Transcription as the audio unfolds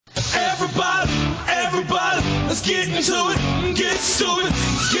Let's get into it. Get started.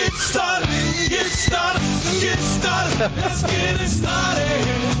 Get started. Get started. Get started. Let's get it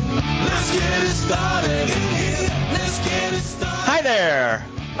started. Let's get it started. Let's get it started. Hi there.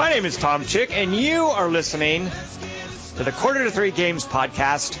 My name is Tom Chick, and you are listening to the Quarter to Three Games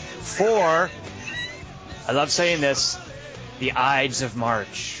podcast for, I love saying this, the Ides of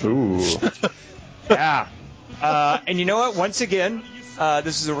March. Ooh. Yeah. And you know what? Once again,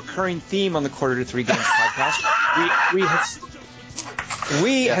 this is a recurring theme on the Quarter to Three Games podcast.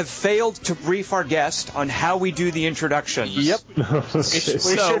 We have failed to brief our guest on how we do the introductions. Yep.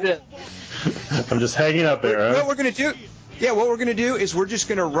 So, I'm just hanging up there. what we're going to do... Yeah, what we're going to do is we're just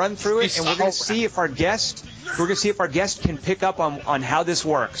going to run through it, and we're going to see if our guest can pick up on how this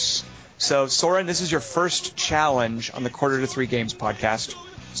works. So, Soren, this is your first challenge on the Quarter to Three Games podcast.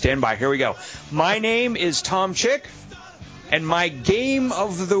 Stand by. Here we go. My name is Tom Chick, and my game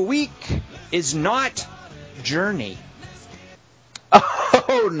of the week is not Journey.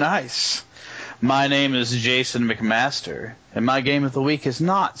 Oh, nice. My name is Jason McMaster, and my game of the week is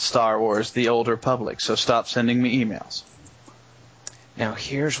not Star Wars The Old Republic, so stop sending me emails. Now,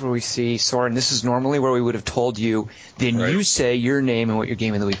 here's where we see, Soren, this is normally where we would have told you, then Right. you say your name and what your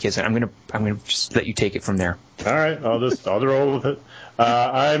game of the week is, and I'm gonna just let you take it from there. All right, I'll roll with it.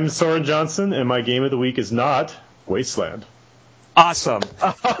 I'm Soren Johnson, and my game of the week is not Wasteland. Awesome.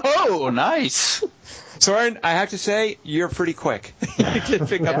 Oh, nice. Soren, I have to say, you're pretty quick. You did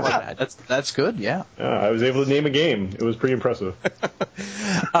pick up on that. That's good, yeah. I was able to name a game. It was pretty impressive.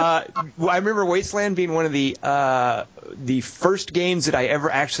 I remember Wasteland being one of the first games that I ever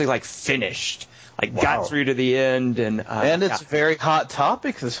actually finished. Got through to the end, and it's a very hot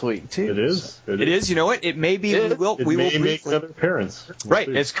topic this week too. It is. It is. You know what? It may be. It we may will make briefly. another appearance. Right.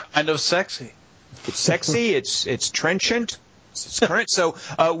 It's kind of sexy. It's sexy. It's trenchant. It's current. So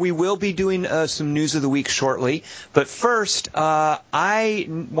we will be doing some news of the week shortly. But first, I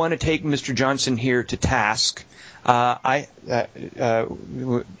want to take Mr. Johnson here to task. I've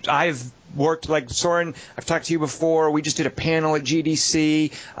worked like Soren. I've talked to you before. We just did a panel at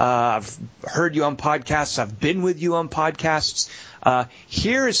GDC. I've heard you on podcasts. I've been with you on podcasts.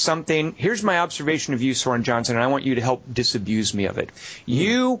 Here's my observation of you, Soren Johnson, and I want you to help disabuse me of it.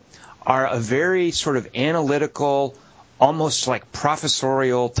 You are a very sort of analytical, almost like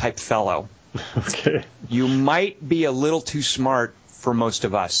professorial type fellow. Okay. You might be a little too smart for most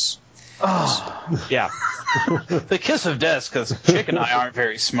of us. Oh. Yeah. The kiss of death, because Chick and I aren't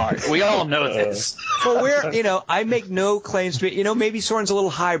very smart. We all know this. Well, I make no claims to it. Maybe Soren's a little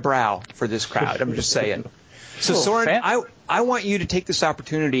highbrow for this crowd. I'm just saying. So, Soren, I want you to take this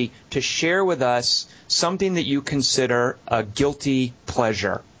opportunity to share with us something that you consider a guilty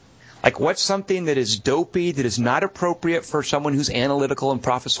pleasure. Like, what's something that is dopey, that is not appropriate for someone who's analytical and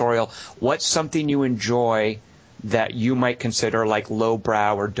professorial? What's something you enjoy that you might consider like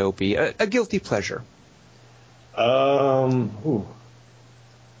lowbrow or dopey? A guilty pleasure. That's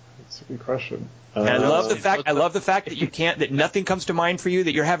a good question. I love the fact that that nothing comes to mind for you,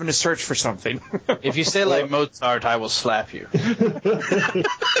 that you're having to search for something. If you say like Mozart, I will slap you.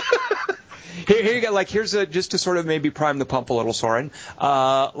 Here you go. Here's just to sort of maybe prime the pump a little, Soren.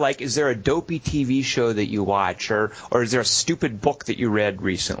 Is there a dopey TV show that you watch, or is there a stupid book that you read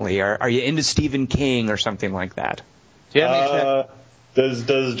recently? Are you into Stephen King or something like that? Does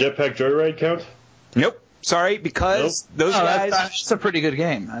Jetpack Joyride count? Nope. Sorry, because those guys. That's a pretty good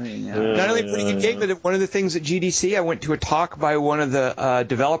game. I mean, not only a pretty good game, but one of the things at GDC, I went to a talk by one of the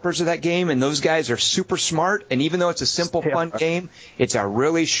developers of that game, and those guys are super smart. And even though it's a simple, fun game, it's a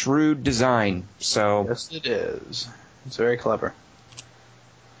really shrewd design. So yes, it is. It's very clever.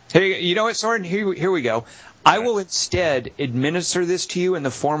 Hey, you know what, Soren? Here we go. I will instead administer this to you in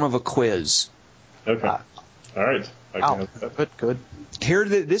the form of a quiz. Okay. All right. Good.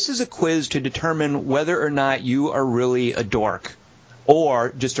 This is a quiz to determine whether or not you are really a dork, or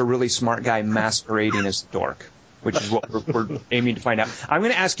just a really smart guy masquerading as a dork, which is what we're aiming to find out. I'm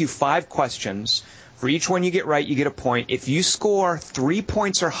going to ask you 5 questions. For each one you get right, you get a point. If you score 3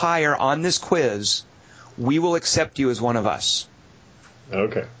 points or higher on this quiz, we will accept you as one of us.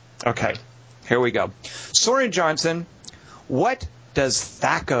 Okay. Okay. Here we go. Soren Johnson, what does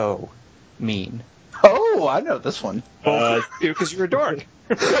THAC0 mean? Oh, I know this one. Because you're a dork.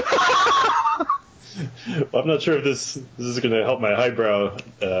 Well, I'm not sure if this is going to help my highbrow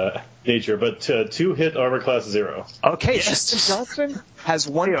nature, but 2-hit armor class 0. Okay, yes. Johnson has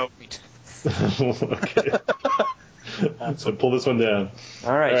 1 point. Okay. So pull this one down.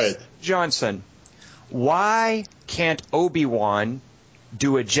 All right. Johnson, why can't Obi-Wan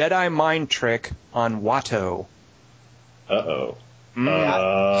do a Jedi mind trick on Watto? Uh-oh.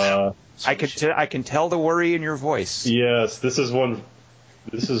 I can tell the worry in your voice. Yes, this is one.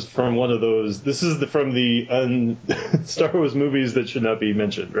 This is from one of those. This is from the Star Wars movies that should not be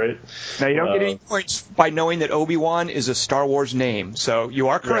mentioned, right? Now, you don't get any points by knowing that Obi-Wan is a Star Wars name, so you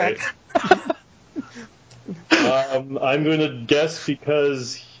are correct. Right. I'm going to guess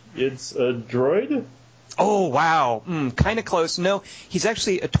because it's a droid. Oh, wow. Kind of close. No, he's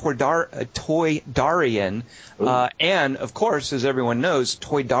actually a Toydarian. And, of course, as everyone knows,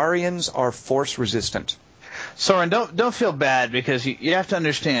 Toydarians are force resistant. Soren, don't feel bad, because you have to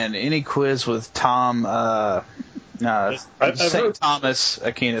understand, any quiz with Tom, St. Thomas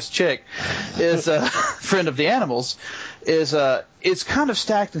Aquinas Chick, is a friend of the animals, it's kind of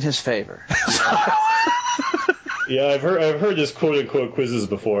stacked in his favor. Yeah, I've heard his quote unquote quizzes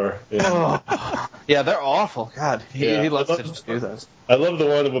before. Yeah, yeah, they're awful. God, he loves to just do those. I love the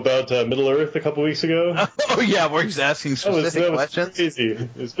one about Middle Earth a couple weeks ago. Oh yeah, where he's asking specific questions. Crazy.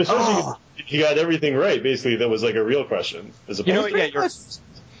 Especially he got everything right. Basically, that was like a real question. He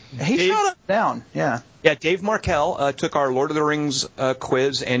shot up down. Yeah. Yeah, Dave Markell took our Lord of the Rings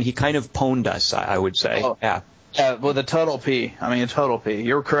quiz, and he kind of pwned us, I would say. Oh. Yeah. With a total P. A total P.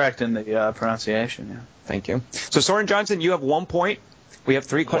 You're correct in the pronunciation. Yeah. Thank you. So, Soren Johnson, you have 1 point. We have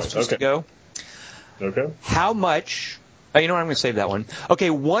 3 questions to go. Okay. How much... you know what? I'm going to save that one.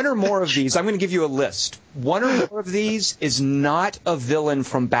 Okay, one or more of these. I'm going to give you a list. One or more of these is not a villain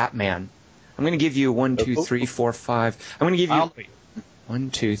from Batman. I'm going to give you 1, 2, 3, 4, 5. I'm going to give you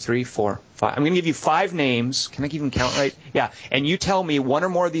 1, 2, 3, 4, 5. I'm going to give you 5 names. Can I even count right? Yeah. And you tell me one or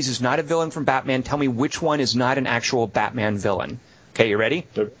more of these is not a villain from Batman. Tell me which one is not an actual Batman villain. Okay, you ready?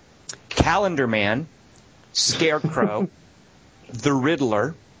 Okay. Calendar Man, Scarecrow, the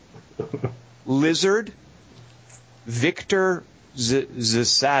Riddler, Lizard, Victor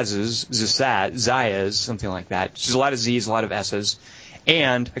Zayas, something like that. There's a lot of Z's, a lot of S's,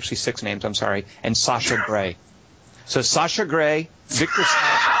 and actually 6 names, I'm sorry, and Sasha Grey. So Sasha Grey, Victor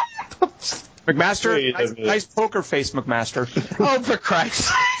Zayas. McMaster, nice poker face, McMaster. Oh, for Christ's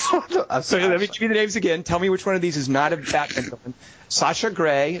sake. So let me give you the names again. Tell me which one of these is not a Batman villain. Sasha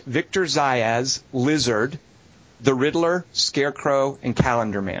Grey, Victor Zayas, Lizard, the Riddler, Scarecrow, and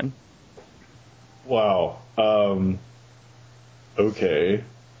Calendar Man. Wow. Okay.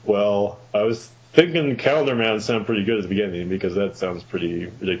 Well, I was thinking Calendar Man sounded pretty good at the beginning because that sounds pretty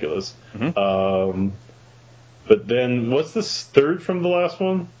ridiculous. Mm-hmm. But then, what's the third from the last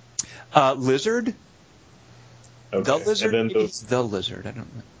one? Lizard. Okay. The Lizard? And then the Lizard, I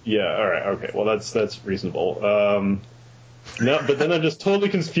don't know. Yeah, alright, okay. Well, that's reasonable. No, but then I'm just totally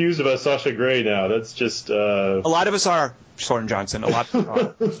confused about Sasha Grey now. That's just... A lot of us are, Soren Johnson. A lot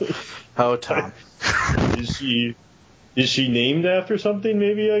of us are. Oh, Tom. Is she named after something,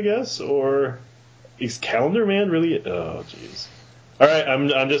 maybe, I guess? Or is Calendar Man really... Oh, jeez. Alright, I'm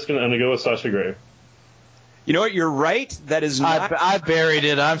gonna go with Sasha Grey. You know what? You're right. That is not... I buried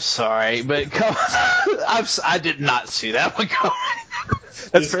it. I'm sorry. But I did not see that one coming.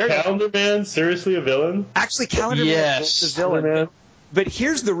 That's is fair. Calendar Man seriously a villain? Actually, Calendar Man is a villain. Man. But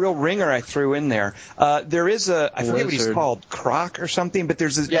here's the real ringer I threw in there. There is I forget what he's called, Croc or something, but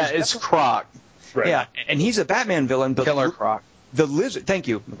there's it's Croc. Right. Yeah, and he's a Batman villain. But Killer Croc. The Lizard, thank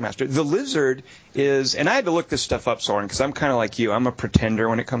you, McMaster. The Lizard is, and I had to look this stuff up, Soren, because I'm kind of like you. I'm a pretender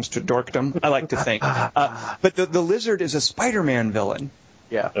when it comes to dorkdom, I like to think. But the Lizard is a Spider-Man villain.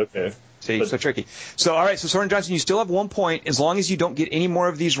 Yeah. Okay. See, so tricky. So, all right, so Soren Johnson, you still have 1 point. As long as you don't get any more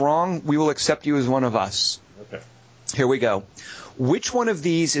of these wrong, we will accept you as one of us. Okay. Here we go. Which one of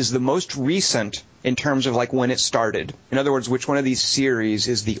these is the most recent in terms of like when it started? In other words, which one of these series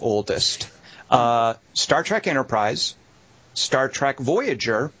is the oldest? Star Trek Enterprise, Star Trek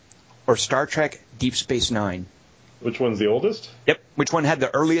Voyager, or Star Trek Deep Space Nine? Which one's the oldest? Yep. Which one had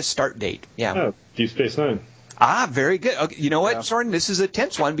the earliest start date? Yeah. Oh, Deep Space Nine. Ah, very good. Okay, you know what, Soren? This is a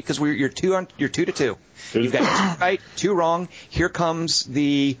tense one because you're 2 to 2. You've got 2 right, 2 wrong. Here comes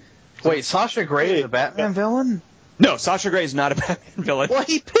the... Wait, Sasha Grey is a Batman villain? No, Sasha Grey is not a Batman villain. Well,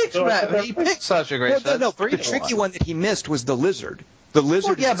 he picked Sasha Grey. Well, no, the tricky one that he missed was the Lizard. The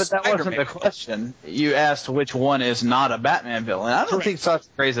Lizard. Well, yeah, but that wasn't the question. You asked which one is not a Batman villain. I don't think Sasha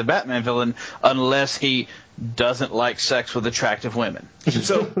Grey is a Batman villain unless he doesn't like sex with attractive women.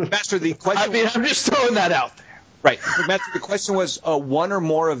 So, Master, the question... I'm just throwing that out there. Right. Master, the question was one or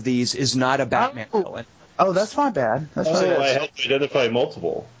more of these is not a Batman villain. Oh, that's my bad. I had to identify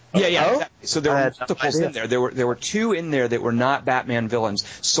multiple. Yeah, exactly. So there were multiples in there. There were 2 in there that were not Batman villains.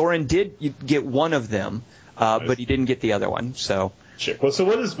 Soren did get one of them, but he didn't get the other one. So chick. Well, so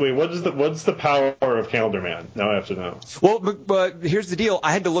what's the power of Calendar Man? Now I have to know. Well, but here's the deal.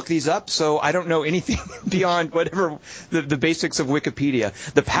 I had to look these up, so I don't know anything beyond whatever the basics of Wikipedia.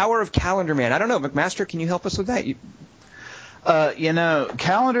 The power of Calendar Man. I don't know. McMaster, can you help us with that?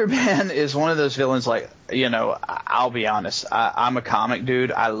 Calendar Man is one of those villains, I'll be honest. I'm a comic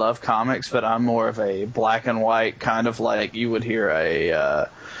dude. I love comics, but I'm more of a black and white, kind of like you would hear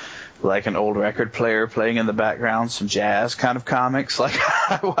like an old record player playing in the background, some jazz kind of comics. Like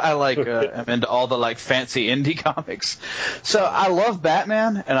I'm into all the fancy indie comics. So I love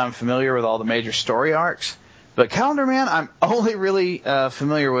Batman, and I'm familiar with all the major story arcs. But Calendar Man, I'm only really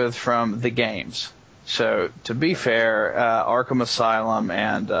familiar with from the games. So, to be fair, Arkham Asylum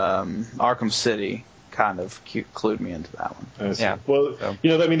and Arkham City kind of clued me into that one. Yeah. Well,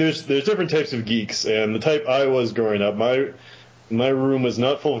 there's different types of geeks, and the type I was growing up, my room was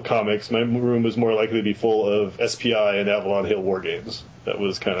not full of comics. My room was more likely to be full of SPI and Avalon Hill war games. That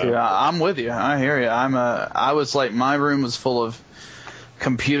was kind of... Yeah, I'm with you. I hear you. My room was full of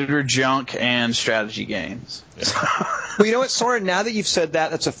computer junk and strategy games. Yeah. Well, you know what, Soren, now that you've said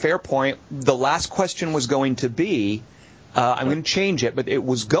that, that's a fair point. The last question was going to be, I'm going to change it, but it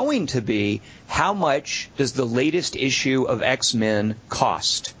was going to be, how much does the latest issue of X-Men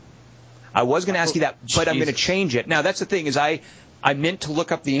cost? I was going to ask you that, but I'm going to change it. Now, that's the thing, is I meant to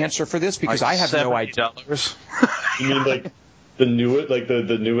look up the answer for this because I have no idea. You mean the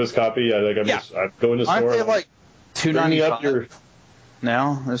newest copy? I'm going to store. Aren't they like $2.95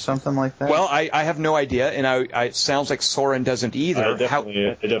 now or something like that? Well, I have no idea, and it sounds like Soren doesn't either. I definitely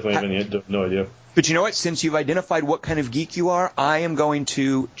have no idea. But you know what? Since you've identified what kind of geek you are, I am going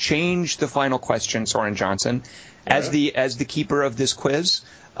to change the final question, Soren Johnson, as the keeper of this quiz.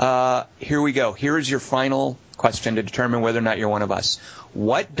 Here we go. Here is your final question to determine whether or not you're one of us.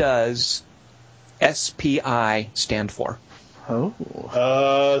 What does SPI stand for? I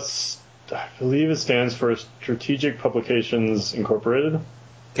believe it stands for Strategic Publications Incorporated.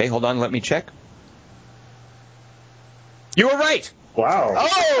 Okay, hold on. Let me check. You were right. Wow.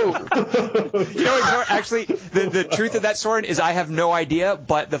 Oh! Actually, the truth of that, Soren, is I have no idea,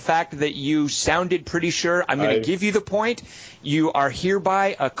 but the fact that you sounded pretty sure, I'm going to give you the point. You are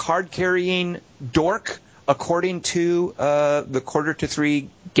hereby a card-carrying dork, according to the Quarter to Three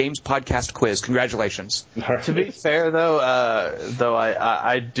Games podcast quiz. Congratulations. Right. To be fair, though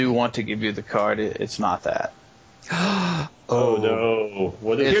I do want to give you the card. It's not that. Oh no!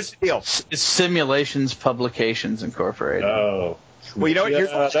 What is? Here's the deal. It's Simulations Publications Incorporated. Oh. Well, you know what?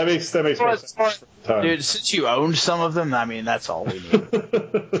 Yeah, that makes more sense. Dude, since you owned some of them, I mean, that's all we need.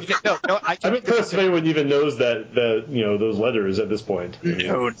 I'm impressed if anyone even knows that those letters at this point.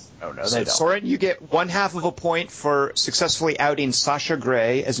 No, they don't. Soren, you get 1/2 of a point for successfully outing Sasha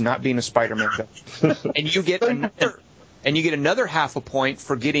Grey as not being a Spider-Man villain, and you get another 1/2 a point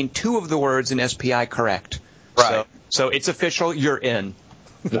for getting 2 of the words in SPI correct. Right. So it's official. You're in.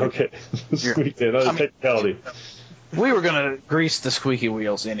 Okay. Sweet. Another technicality. We were going to grease the squeaky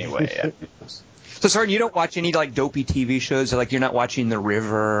wheels anyway. So, Soren, you don't watch any dopey TV shows? Like you're not watching The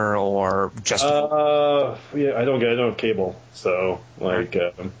River or just? Yeah, I don't have cable, so I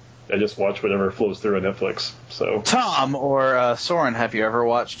just watch whatever flows through on Netflix. So. Tom or Soren, have you ever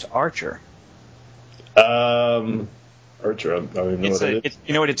watched Archer? Archer, I don't even know what it is.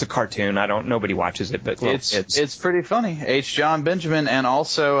 You know what? It's a cartoon. Nobody watches it, but it's pretty funny. H. John Benjamin and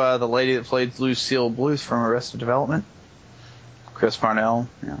also the lady that played Lucille Bluth from Arrested Development, Chris Parnell.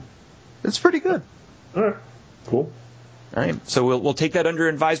 Yeah, it's pretty good. All right, cool. All right, so we'll take that under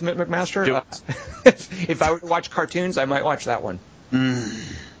advisement, McMaster. If I were to watch cartoons, I might watch that one.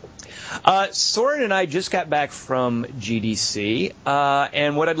 Soren and I just got back from GDC,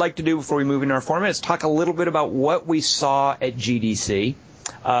 and what I'd like to do before we move into our format is talk a little bit about what we saw at GDC.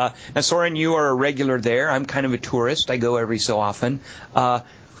 Now, Soren, you are a regular there. I'm kind of a tourist. I go every so often.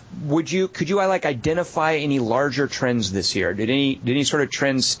 Could you identify any larger trends this year? Did any sort of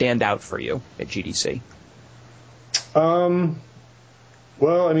trends stand out for you at GDC?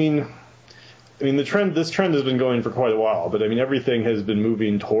 Well, I mean, this trend has been going for quite a while, but everything has been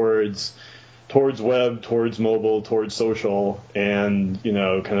moving towards web, towards mobile, towards social, and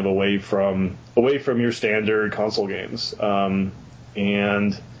kind of away from your standard console games.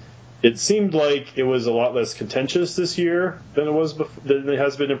 And it seemed like it was a lot less contentious this year than it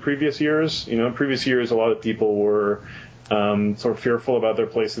has been in previous years. In previous years, a lot of people were sort of fearful about their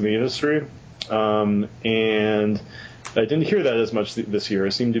place in the industry, and I didn't hear that as much this year.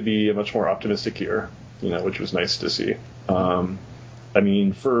 It seemed to be a much more optimistic year, which was nice to see. For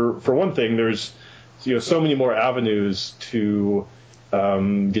one thing, there's so many more avenues to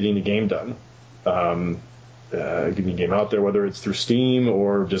getting the game done. getting a game out there, whether it's through Steam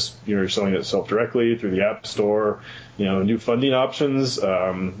or just you're selling it yourself directly through the App Store. New funding options.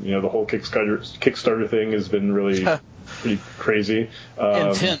 The whole Kickstarter thing has been really pretty crazy.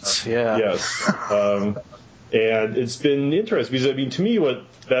 Intense, yeah. Yes. And it's been interesting because, to me, what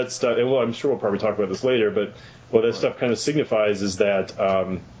that stuff, and I'm sure we'll probably talk about this later, but what that stuff kind of signifies is that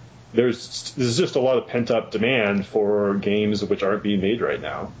there's just a lot of pent-up demand for games which aren't being made right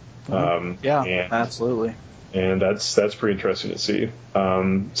now. Absolutely. And that's pretty interesting to see.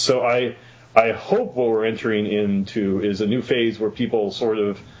 So I hope what we're entering into is a new phase where people sort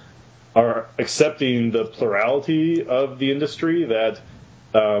of are accepting the plurality of the industry, that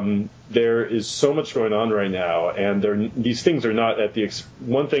there is so much going on right now, and these things are not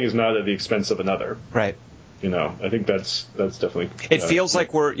one thing is not at the expense of another. Right. I think that's definitely. It feels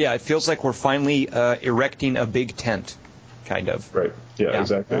like we're finally erecting a big tent, kind of. Right. Yeah.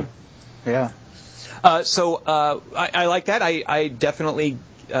 Exactly. Yeah. So I like that. I definitely,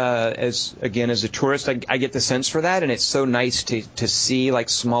 as a tourist, I get the sense for that, and it's so nice to see like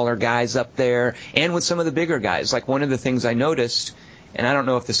smaller guys up there, and with some of the bigger guys. Like one of the things I noticed, and I don't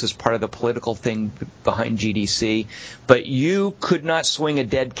know if this is part of the political thing behind GDC, but you could not swing a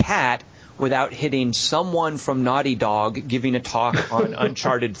dead cat without hitting someone from Naughty Dog giving a talk on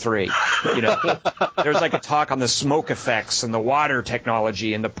Uncharted 3. There's like a talk on the smoke effects and the water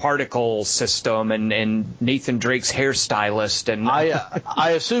technology and the particle system and Nathan Drake's hairstylist. And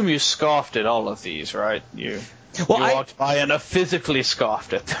I assume you scoffed at all of these, right? You walked by and physically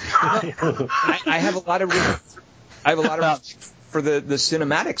scoffed at them. I have a lot of for the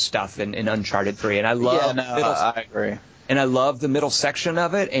cinematic stuff in Uncharted 3, and I love. I agree. And I love the middle section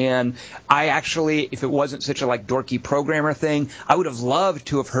of it, and I actually, if it wasn't such a dorky programmer thing, I would have loved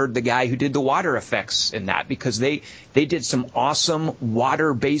to have heard the guy who did the water effects in that, because they did some awesome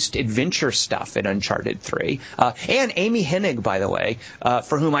water-based adventure stuff in Uncharted 3. And Amy Hennig, by the way,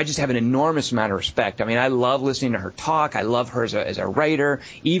 for whom I just have an enormous amount of respect. I mean, I love listening to her talk. I love her as a writer,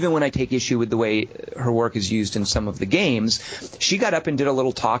 even when I take issue with the way her work is used in some of the games. She got up and did a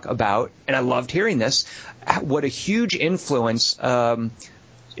little talk about, and I loved hearing this, what a huge influence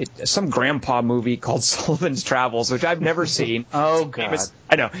some grandpa movie called Sullivan's Travels, which I've never seen. Oh, God.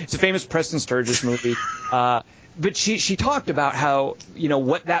 I know. It's a famous Preston Sturges movie. But she talked about how,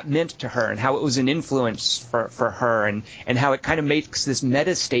 what that meant to her and how it was an influence for her and how it kind of makes this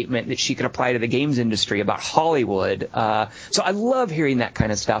meta statement that she could apply to the games industry about Hollywood. So I love hearing that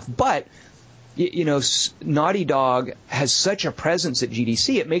kind of stuff. But, Naughty Dog has such a presence at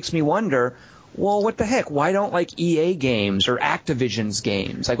GDC, it makes me wonder, well, what the heck? Why don't EA games or Activision's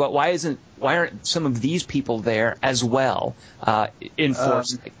games? Why aren't some of these people there as well,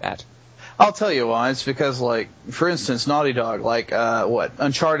 enforced like that? I'll tell you why. It's because, for instance, Naughty Dog,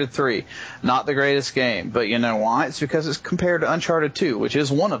 Uncharted 3, not the greatest game. But you know why? It's because it's compared to Uncharted 2, which is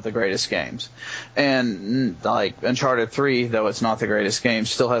one of the greatest games. And, Uncharted 3, though it's not the greatest game,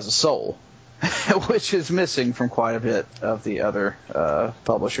 still has a soul. Which is missing from quite a bit of the other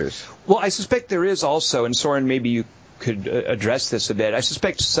publishers. Well, I suspect there is also, and Soren, maybe you could address this a bit, I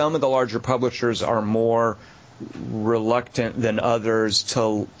suspect some of the larger publishers are more reluctant than others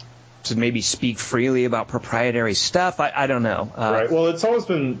to maybe speak freely about proprietary stuff. I don't know. Right. Well, it's always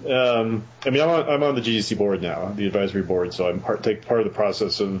been. I'm on the GDC board now, the advisory board, so I'm take part of the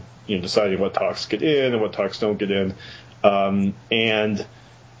process of deciding what talks get in and what talks don't get in,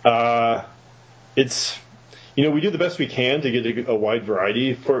 it's, we do the best we can to get a wide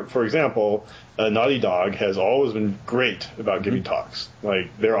variety. For example, Naughty Dog has always been great about giving talks.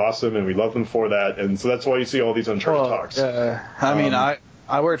 They're awesome, and we love them for that. And so that's why you see all these Uncharted talks.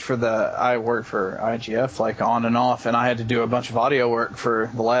 I worked for IGF on and off, and I had to do a bunch of audio work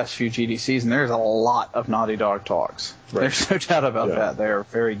for the last few GDCs, and there's a lot of Naughty Dog talks. Right. There's no doubt about that. They're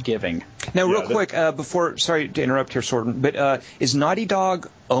very giving. Now, real quick, sorry to interrupt here, Soren, but is Naughty Dog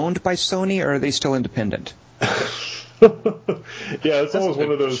owned by Sony, or are they still independent? It's always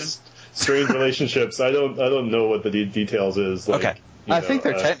one of those strange relationships. I don't know what the details is. Okay. I think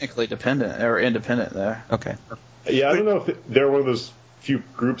they're technically independent there. Okay. Yeah, I don't know if they're one of those few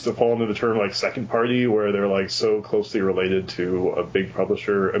groups that fall under the term second party, where they're so closely related to a big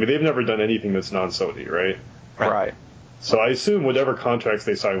publisher. I mean, they've never done anything that's non-Sony, right? Right. So I assume whatever contracts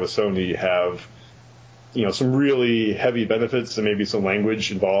they sign with Sony have, some really heavy benefits and maybe some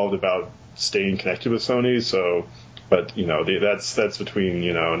language involved about staying connected with Sony. So, but that's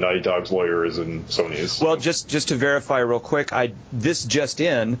between Naughty Dog's lawyers and Sony's. Well, just to verify real quick, this just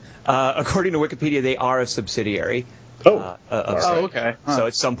in, according to Wikipedia, they are a subsidiary. Okay. So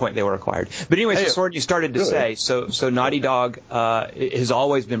at some point they were acquired. But anyway, so Soren, you started to say, so Naughty Dog has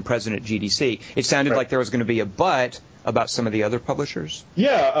always been present at GDC. It sounded like there was going to be a but about some of the other publishers.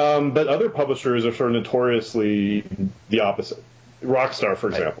 Yeah, but other publishers are sort of notoriously the opposite. Rockstar, for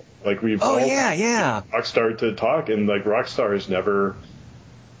example. Like we've Rockstar to talk, and like Rockstar has never.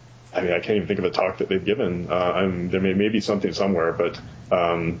 I mean, I can't even think of a talk that they've given. There may be something somewhere, but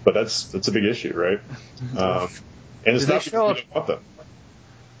that's a big issue, right? And it's not because we don't want them.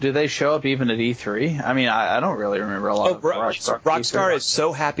 Do they show up even at E3? I mean, I don't really remember a lot of Rockstar. Rockstar is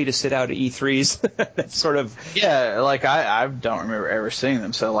so happy to sit out at E3s. That's sort of... Yeah, like, I don't remember ever seeing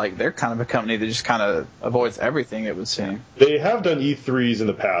them. So, like, they're kind of a company that just kind of avoids everything, it would seem. They have done E3s in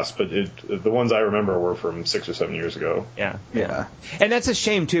the past, but the ones I remember were from 6 or 7 years ago. Yeah. And that's a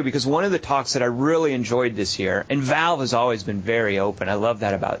shame, too, because one of the talks that I really enjoyed this year, and Valve has always been very open. I love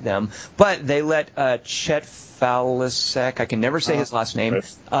that about them. But they let Chet Falisek, I can never say his last name,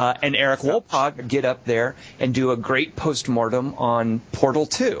 and Eric Wolpog get up there and do a great postmortem on Portal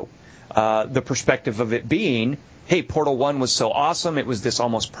 2. The perspective of it being, hey, Portal 1 was so awesome, it was this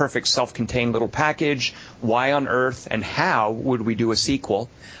almost perfect self-contained little package. Why on earth and how would we do a sequel?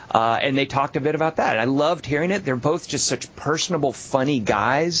 And they talked a bit about that. And I loved hearing it. They're both just such personable, funny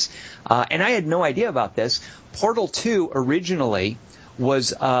guys. And I had no idea about this. Portal 2 originally was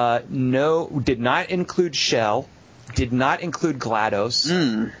did not include Shell, did not include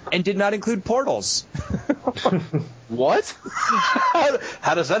GLaDOS, and did not include Portals. What?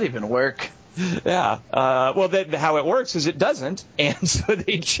 How does that even work? Yeah. Well, how it works is it doesn't, and so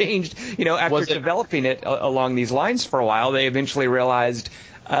they changed. After developing it along these lines for a while, they eventually realized,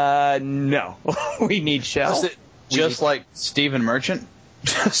 no, we need Shell. Was it just like Stephen Merchant,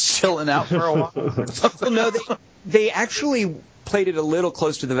 just chilling out for a while? Well, no, they actually played it a little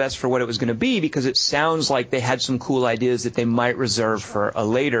close to the vest for what it was going to be, because it sounds like they had some cool ideas that they might reserve for a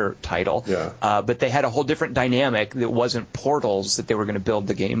later title. Yeah. But they had a whole different dynamic that wasn't Portals that they were going to build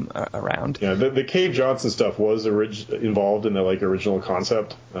the game around. Yeah, the Cave Johnson stuff was involved in the original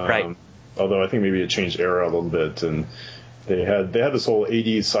concept. Right. Although I think maybe it changed era a little bit, and they had this whole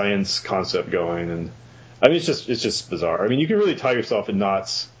 80s science concept going, and I mean, it's just bizarre. I mean, you can really tie yourself in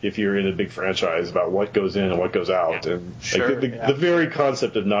knots if you're in a big franchise about what goes in and what goes out. Yeah. And the very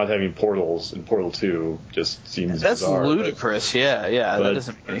concept of not having portals in Portal 2 just seems bizarre. That's ludicrous. That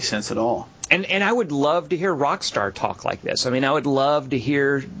doesn't make any sense at all. And I would love to hear Rockstar talk like this. I mean, I would love to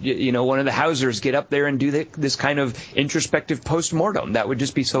hear one of the Housers get up there and do this kind of introspective postmortem. That would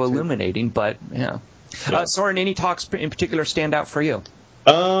just be so illuminating. But yeah. Soren, any talks in particular stand out for you?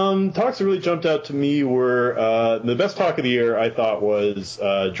 Talks that really jumped out to me were the best talk of the year. I thought was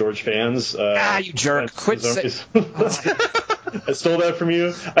George Fans. You jerk! Quit saying. I stole that from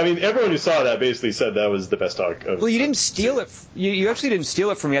you. I mean, everyone who saw that basically said that was the best talk. Well, you didn't steal it. You actually didn't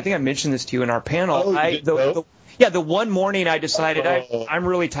steal it from me. I think I mentioned this to you in our panel. The one morning I decided I'm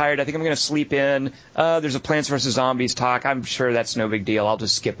really tired. I think I'm going to sleep in. There's a Plants vs. Zombies talk. I'm sure that's no big deal. I'll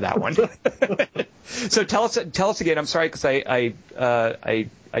just skip that one. So tell us again. I'm sorry because I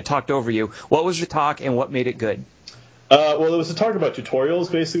talked over you. What was your talk and what made it good? Well, it was a talk about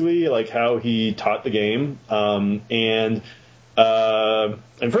tutorials, basically, like how he taught the game. And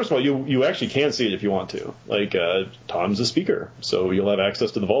first of all, you actually can see it if you want to. Like Tom's a speaker, so you'll have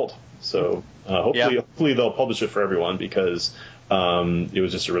access to the vault. So hopefully they'll publish it for everyone, because it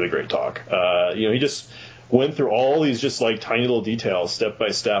was just a really great talk. He just went through all these just like tiny little details, step by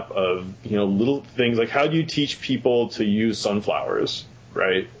step, of little things like how do you teach people to use sunflowers,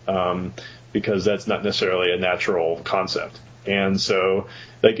 right? Because that's not necessarily a natural concept. And so,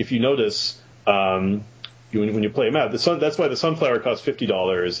 like, if you notice, when you play a map, that's why the sunflower costs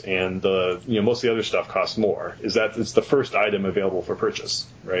 $50, and most of the other stuff costs more. Is that it's the first item available for purchase,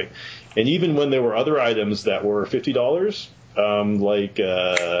 right? And even when there were other items that were $50,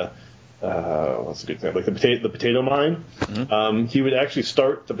 what's a good example? Like the potato mine. Mm-hmm. He would actually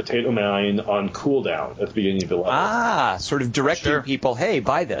start the potato mine on cooldown at the beginning of the level. Sort of directing people, hey,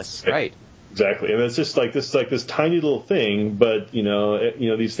 buy this, right? Exactly, and it's just like this tiny little thing, but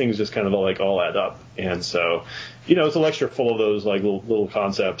these things just kind of all add up, and so it's a lecture full of those like little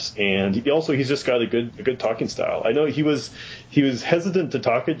concepts, and he's just got a good talking style. I know he was hesitant to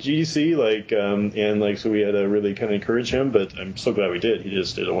talk at GDC, so we had to really kind of encourage him, but I'm so glad we did. He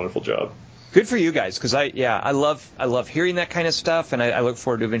just did a wonderful job. Good for you guys, because I love hearing that kind of stuff, and I look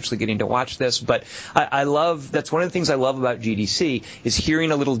forward to eventually getting to watch this. But that's one of the things I love about GDC is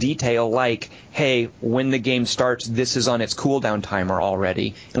hearing a little detail like, hey, when the game starts, this is on its cooldown timer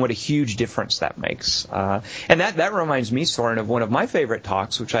already, and what a huge difference that makes. And that reminds me, Soren, of one of my favorite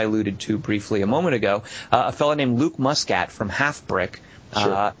talks, which I alluded to briefly a moment ago. A fellow named Luke Muscat from Half Brick.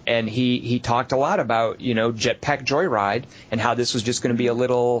 Sure. And he talked a lot about, Jetpack Joyride and how this was just going to be a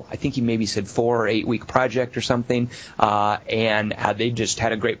little, I think he maybe said 4 or 8 week project or something, and how they just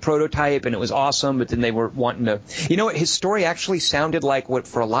had a great prototype and it was awesome, but then they were wanting to, his story actually sounded like what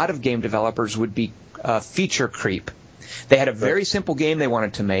for a lot of game developers would be feature creep. They had a very simple game they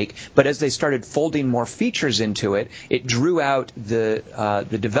wanted to make, but as they started folding more features into it, it drew out the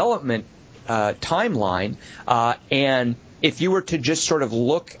development timeline, and if you were to just sort of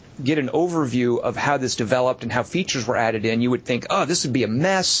get an overview of how this developed and how features were added in, you would think, oh, this would be a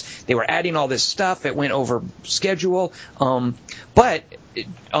mess. They were adding all this stuff. It went over schedule. But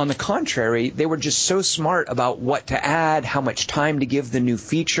on the contrary, they were just so smart about what to add, how much time to give the new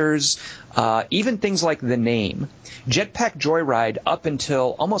features, even things like the name. Jetpack Joyride, up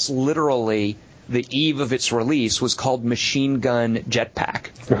until almost literally the eve of its release, was called Machine Gun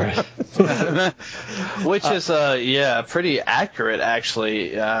Jetpack. Right. Which is, pretty accurate,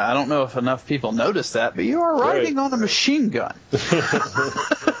 actually. I don't know if enough people notice that, but you are riding on a machine gun.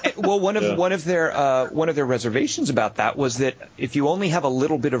 Well, one of their reservations about that was that if you only have a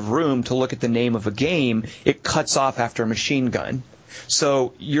little bit of room to look at the name of a game, it cuts off after Machine Gun.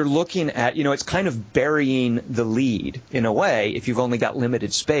 So you're looking at, it's kind of burying the lead in a way if you've only got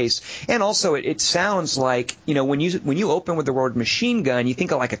limited space. And also it sounds like, when you open with the word machine gun, you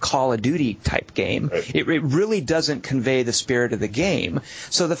think of like a Call of Duty type game. Right. It really doesn't convey the spirit of the game.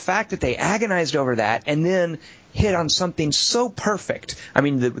 So the fact that they agonized over that and then hit on something so perfect. I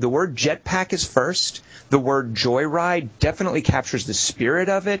mean, the word jetpack is first. The word joyride definitely captures the spirit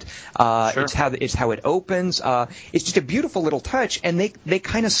of it. Sure. It's how it opens. It's just a beautiful little touch, and they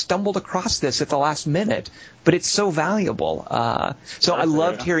kind of stumbled across this at the last minute, but it's so valuable. So I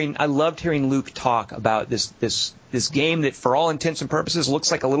loved hearing Luke talk about this game that, for all intents and purposes,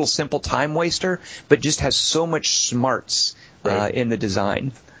 looks like a little simple time waster, but just has so much smarts in the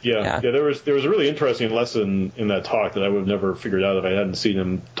design. Yeah. There was a really interesting lesson in that talk that I would have never figured out if I hadn't seen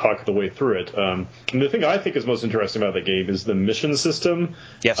him talk the way through it. And the thing I think is most interesting about the game is the mission system.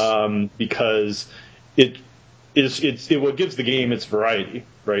 Yes. Because it's what gives the game its variety,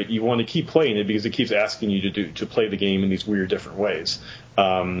 right? You want to keep playing it because it keeps asking you to play the game in these weird different ways.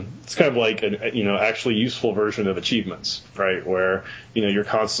 It's kind of like an actually useful version of achievements, right? Where you're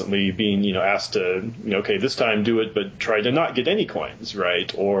constantly being asked to okay, this time do it, but try to not get any coins,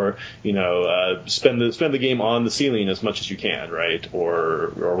 right? Or spend the game on the ceiling as much as you can, right?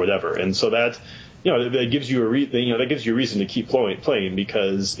 Or whatever. And so that that gives you that gives you a reason to keep playing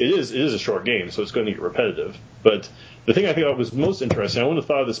because it is a short game, so it's going to get repetitive. But the thing I think was most interesting, I wouldn't have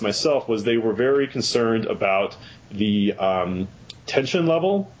thought of this myself, was they were very concerned about the tension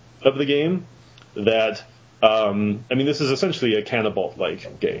level of the game. That this is essentially a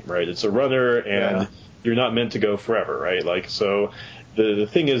Cannibalt-like game, right? It's a runner, and you're not meant to go forever, right? Like, so the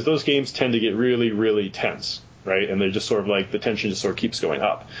thing is, those games tend to get really, really tense, right? And they're just sort of like the tension just sort of keeps going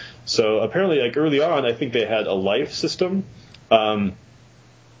up. So apparently, like early on, I think they had a life system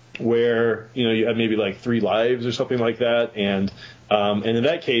where you had maybe like 3 lives or something like that, and in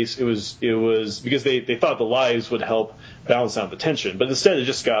that case, it was because they thought the lives would help balance out the tension, but instead it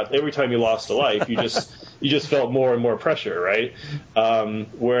just got every time you lost a life, you just felt more and more pressure, right?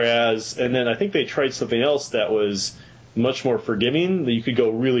 Whereas, and then I think they tried something else that was much more forgiving, that you could go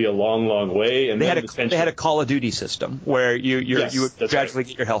really a long, long way. And they had a Call of Duty system where you would gradually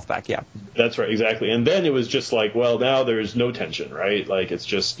get your health back. Yeah, that's right, exactly. And then it was just like, well, now there's no tension, right? Like it's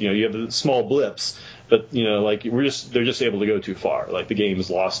just you have the small blips, but like they're just able to go too far. Like the game's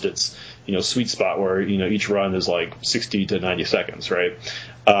lost its sweet spot where each run is like 60 to 90 seconds, right?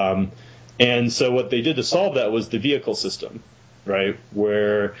 And so what they did to solve that was the vehicle system, right,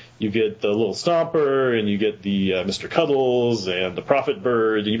 where you get the little Stomper and you get the Mr. Cuddles and the Prophet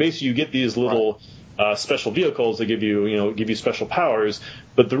Bird, and you get these little special vehicles that give you special powers.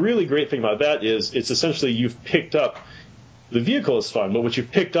 But the really great thing about that is it's essentially you've picked up the vehicle is fun, but what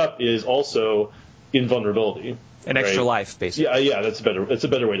you've picked up is also invulnerability. An extra life, basically. Yeah, that's a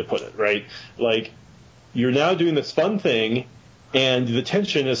better way to put it, right? Like you're now doing this fun thing, and the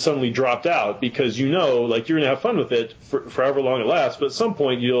tension has suddenly dropped out because like you're gonna have fun with it for however long it lasts, but at some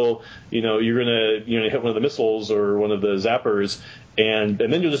point you're gonna hit one of the missiles or one of the zappers, and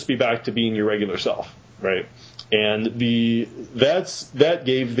then you'll just be back to being your regular self, right? And that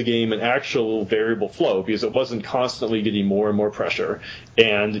gave the game an actual variable flow because it wasn't constantly getting more and more pressure.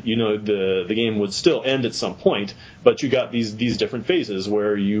 And the game would still end at some point, but you got these different phases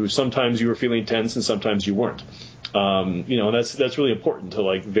where sometimes you were feeling tense and sometimes you weren't. And that's really important to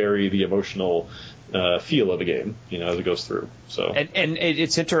like vary the emotional feel of a game, as it goes through. So and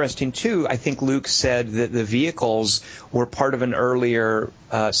it's interesting too. I think Luke said that the vehicles were part of an earlier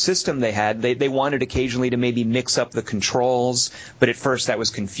system they had. They wanted occasionally to maybe mix up the controls, but at first that was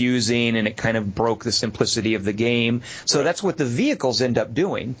confusing and it kind of broke the simplicity of the game. So that's what the vehicles end up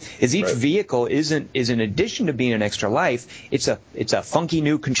doing. Is each vehicle is in addition to being an extra life, it's a funky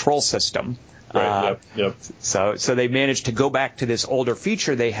new control system. Right. Yep. So they managed to go back to this older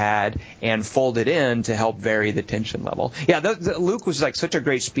feature they had and fold it in to help vary the tension level. Yeah, Luke was like such a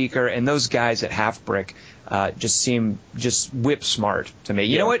great speaker, and those guys at Half Brick just seem just whip smart to me.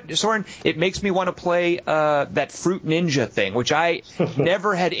 You know what, Soren? It makes me want to play that Fruit Ninja thing, which I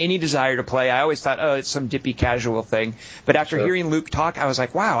never had any desire to play. I always thought, it's some dippy casual thing. But after hearing Luke talk, I was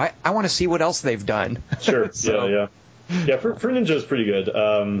like, wow, I want to see what else they've done. Sure. Yeah. Yeah, Fruit Ninja is pretty good,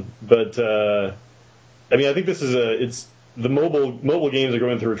 but I think this is the mobile games are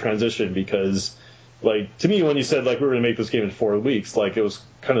going through a transition because, like, to me when you said like we were going to make this game in 4 weeks, like it was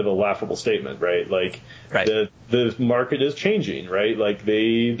kind of a laughable statement, right? Like the market is changing, right? Like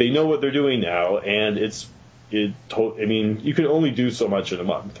they know what they're doing now, and you can only do so much in a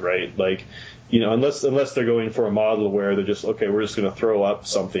month, right? Like, unless they're going for a model where they're just we're just going to throw up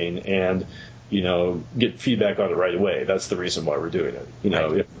something and get feedback on it right away. That's the reason why we're doing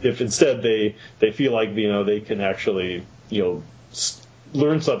it. If instead they feel like they can actually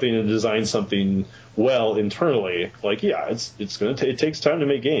learn something and design something well internally, like it takes time to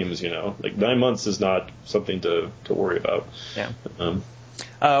make games. Like 9 months is not something to worry about. Yeah.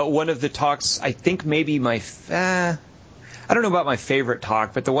 One of the talks, I think maybe I don't know about my favorite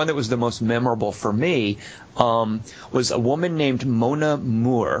talk, but the one that was the most memorable for me was a woman named Mona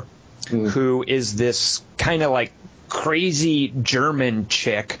Moore. Who is this kind of like crazy German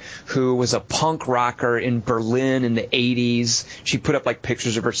chick who was a punk rocker in Berlin in the 80s. She put up like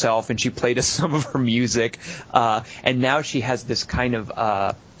pictures of herself and she played us some of her music. And now she has this kind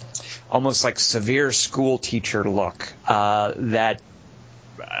of almost like severe school teacher look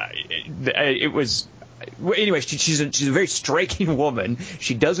it was... Anyway, she's a very striking woman.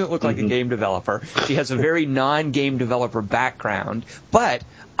 She doesn't look like a game developer. She has a very non-game developer background, but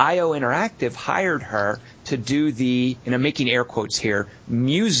IO Interactive hired her to do and I'm making air quotes here,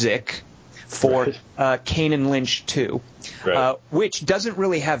 music for Kane and Lynch 2, which doesn't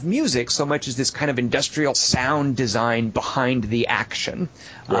really have music so much as this kind of industrial sound design behind the action.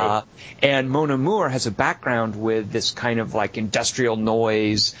 And Mona Moore has a background with this kind of like industrial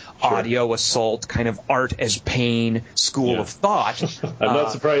noise, audio assault, kind of art as pain school of thought. I'm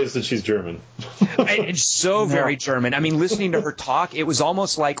not surprised that she's German. It's so very German. I mean, listening to her talk, it was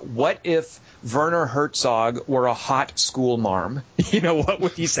almost like, what if Werner Herzog were a hot school marm? What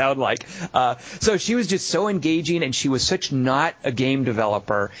would he sound like? So she was just so engaging, and she was such not a game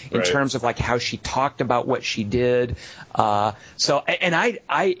developer in terms of like how she talked about what she did.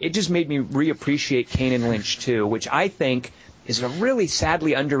 It just made me reappreciate Kane and Lynch 2, which I think is a really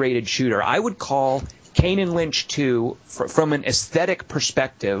sadly underrated shooter. I would call Kane and Lynch 2, from an aesthetic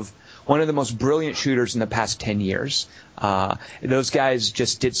perspective, one of the most brilliant shooters in the past 10 years. Those guys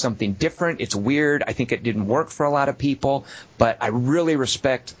just did something different. It's weird. I think it didn't work for a lot of people, but I really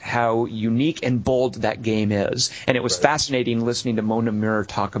respect how unique and bold that game is. And it was fascinating listening to Mona Moore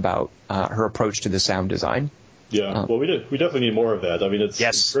talk about her approach to the sound design. Yeah, well, we definitely need more of that. I mean,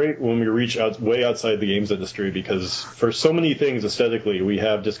 it's great when we reach way outside the games industry, because for so many things aesthetically, we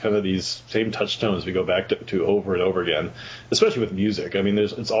have just kind of these same touchstones we go back to over and over again, especially with music. I mean,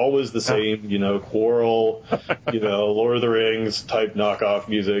 it's always the same, Quarrel, Lord of the Rings type knockoff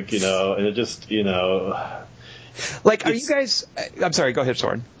music, and it just, Like, are you guys... I'm sorry, go ahead,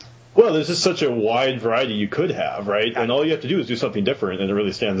 Soren. Well, there's just such a wide variety you could have, right? And all you have to do is do something different, and it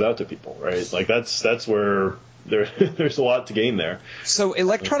really stands out to people, right? Like, that's where... There's a lot to gain there. So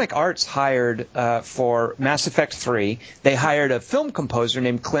Electronic Arts hired for Mass Effect 3, they hired a film composer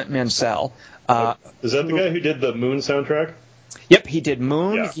named Clint Mansell. Is that the guy who did the Moon soundtrack? Yep, he did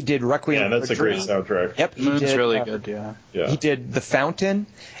Moon. Yeah. He did Requiem. Yeah, that's a great soundtrack. Yep, Moon's really good. Yeah. He did The Fountain.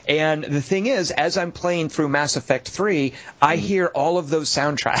 And the thing is, as I'm playing through Mass Effect 3, I hear all of those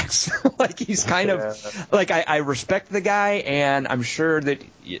soundtracks. Like, he's kind of like, I respect the guy, and I'm sure that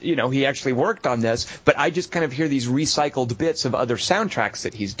he actually worked on this, but I just kind of hear these recycled bits of other soundtracks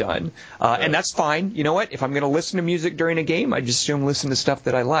that he's done. And that's fine. You know what? If I'm going to listen to music during a game, I just assume listen to stuff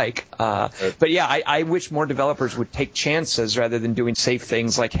that I like. But yeah, I wish more developers would take chances rather than doing safe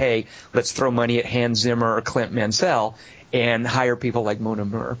things like, hey, let's throw money at Hans Zimmer or Clint Mansell and hire people like Mona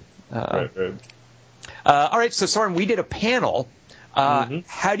Moore. All right, so Soren, we did a panel.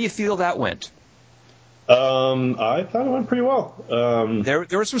 How do you feel that went? I thought it went pretty well. There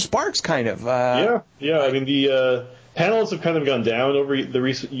were some sparks, kind of. Yeah. I mean, the panels have kind of gone down over the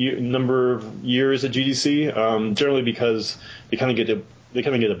recent number of years at GDC, generally because they kind of get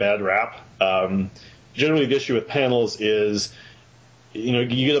a bad rap. Generally, the issue with panels is, you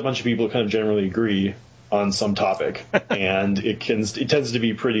get a bunch of people who kind of generally agree on some topic, and it tends to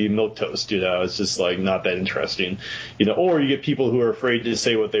be pretty milquetoast. It's just like not that interesting. Or you get people who are afraid to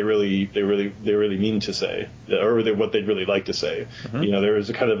say what they really mean to say, or what they'd really like to say. There was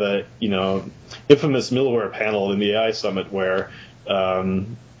a kind of a infamous middleware panel in the AI Summit where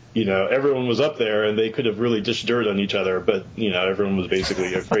everyone was up there and they could have really dished dirt on each other, but everyone was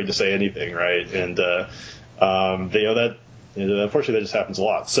basically afraid to say anything, right? And that unfortunately that just happens a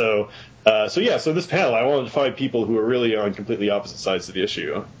lot. So this panel, I wanted to find people who are really on completely opposite sides of the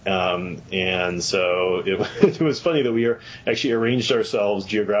issue. And so it was funny that we actually arranged ourselves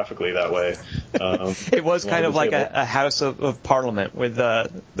geographically that way. It was kind of like a House of Parliament with the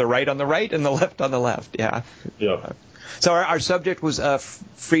right on the right and the left on the left. Yeah. Yeah. So our subject was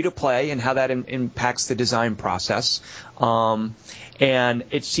free-to-play and how that impacts the design process. And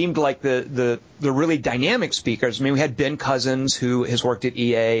it seemed like the really dynamic speakers. I mean, we had Ben Cousins, who has worked at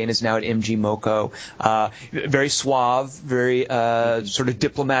EA and is now at MG Moco. Very suave, very sort of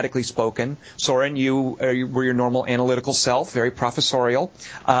diplomatically spoken. Soren, you were your normal analytical self, very professorial.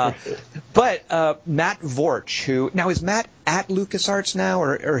 But Matt Vorch, who now is Matt at LucasArts now,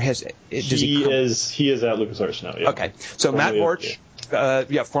 or he is at LucasArts now. Yeah. Okay, so Matt Vorch,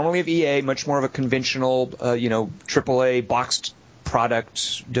 formerly of EA, much more of a conventional, AAA boxed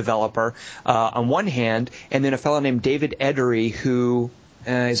product developer on one hand, and then a fellow named David Edery, who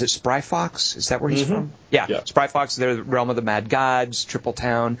is it Spryfox? Is that where he's from? Yeah. Spryfox, they're the realm of the Mad Gods, Triple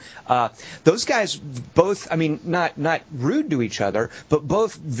Town. Those guys both, I mean, not rude to each other, but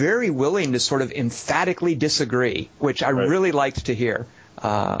both very willing to sort of emphatically disagree, which I really liked to hear.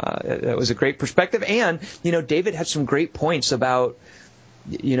 It was a great perspective, and David had some great points about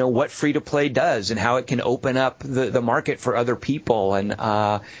what free-to-play does and how it can open up the market for other people. And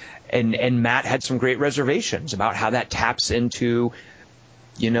Matt had some great reservations about how that taps into,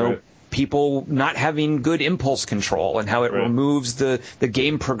 people not having good impulse control and how it removes the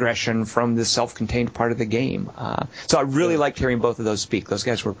game progression from the self-contained part of the game. So I really liked hearing both of those speak. Those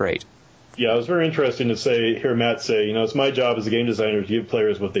guys were great. Yeah, it was very interesting to hear Matt say, it's my job as a game designer to give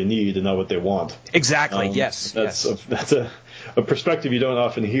players what they need and not what they want. Exactly. Yes. That's a perspective you don't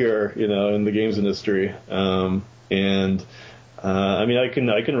often hear, in the games industry. I mean, I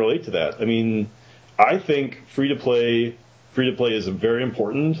can relate to that. I mean, I think free to play is very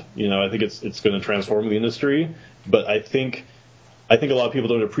important. I think it's going to transform the industry. But I think a lot of people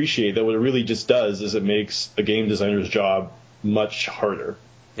don't appreciate that what it really just does is it makes a game designer's job much harder.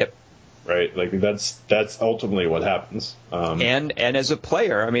 Yep. Right, like that's ultimately what happens. And as a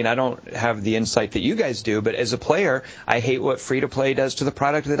player, I mean, I don't have the insight that you guys do, but as a player, I hate what free-to-play does to the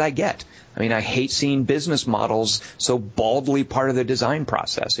product that I get. I mean, I hate seeing business models so baldly part of the design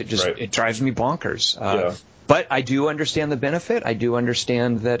process. It drives me bonkers. But I do understand the benefit. I do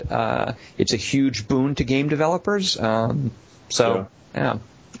understand that it's a huge boon to game developers. And it's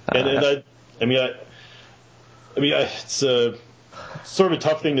sort of a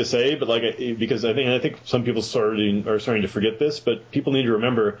tough thing to say, but because I think some people are starting to forget this, but people need to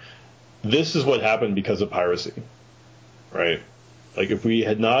remember this is what happened because of piracy, right? Like if we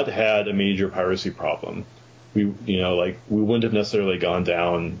had not had a major piracy problem, we wouldn't have necessarily gone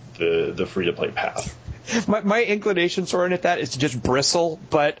down the free to play path. My inclination, Soren, at that is to just bristle,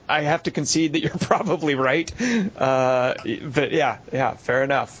 but I have to concede that you're probably right. But yeah, fair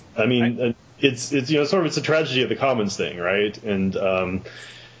enough. I mean. It's it's a tragedy of the commons thing, right? And I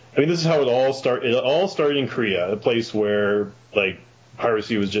mean, this is how it all started. It all started in Korea, a place where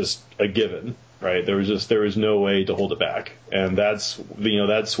piracy was just a given, right? There was no way to hold it back, and that's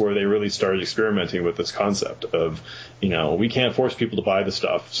where they really started experimenting with this concept of we can't force people to buy the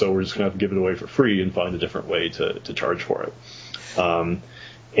stuff, so we're just gonna have to give it away for free and find a different way to charge for it.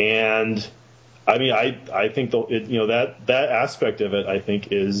 And I mean, I think that aspect of it, I think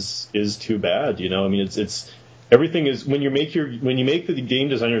is too bad. I mean, it's everything is when you make the game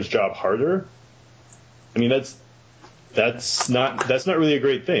designer's job harder. I mean, that's not really a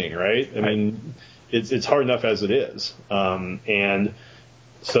great thing, right? I mean, it's hard enough as it is, and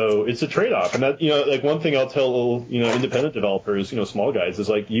so it's a trade-off. And that, like one thing I'll tell independent developers, small guys, is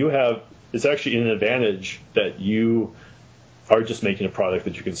like it's actually an advantage that you are just making a product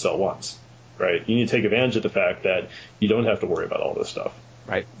that you can sell once, right? You need to take advantage of the fact that you don't have to worry about all this stuff.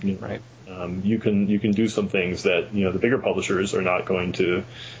 Right. Right. You can do some things that the bigger publishers are not going to,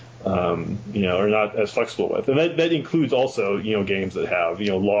 are not as flexible with, and that includes also games that have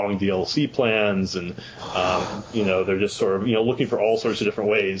long DLC plans, and they're just sort of looking for all sorts of different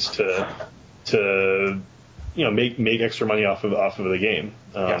ways to make extra money off of the game,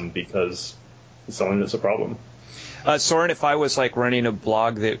 because it's something that's a problem. Soren, if I was like running a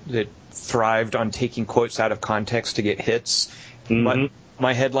blog that thrived on taking quotes out of context to get hits,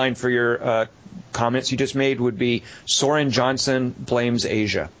 my headline for your comments you just made would be Soren Johnson blames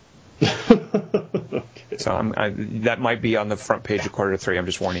Asia. Okay. So that might be on the front page of Quarter 3. I'm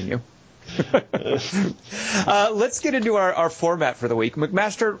just warning you. Let's get into our format for the week.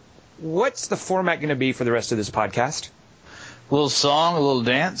 McMaster, what's the format going to be for the rest of this podcast? A little song, a little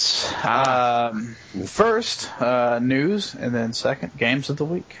dance. First, news, and then second, games of the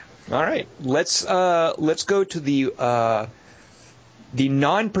week. All right. Let's go to the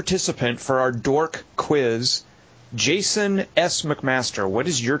non-participant for our dork quiz, Jason S. McMaster. What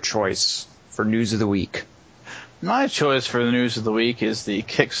is your choice for news of the week? My choice for the news of the week is the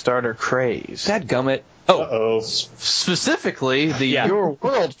Kickstarter craze. Dadgummit. Specifically, the Your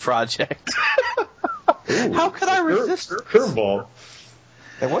World project. Ooh, how could I resist? Curveball.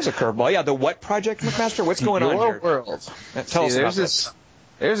 There was a curveball. Yeah, the what project, McMaster? What's going on here? Your World. Tell us about this.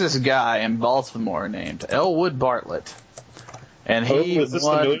 There's this guy in Baltimore named Elwood Bartlett. And was this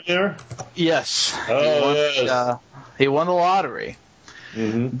the millionaire? Yes. Oh, he won the lottery.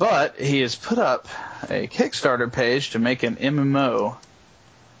 Mm-hmm. But he has put up a Kickstarter page to make an MMO,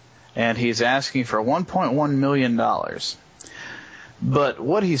 and he's asking for $1.1 million. But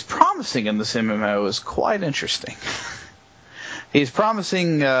what he's promising in this MMO is quite interesting. He's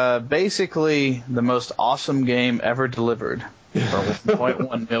promising basically the most awesome game ever delivered for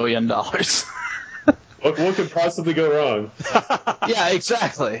 $1.1 million. What could possibly go wrong? Yeah,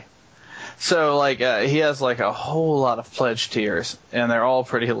 exactly. So, he has, a whole lot of pledge tiers, and they're all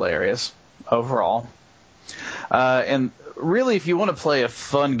pretty hilarious overall. And really, if you want to play a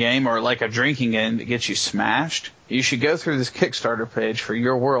fun game or, a drinking game that gets you smashed, you should go through this Kickstarter page for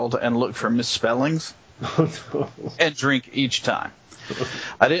Your World and look for misspellings and drink each time.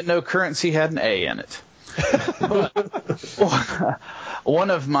 I didn't know currency had an A in it. But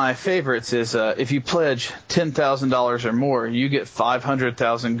one of my favorites is if you pledge $10,000 or more, you get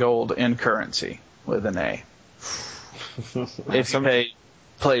 500,000 gold in currency with an A. If you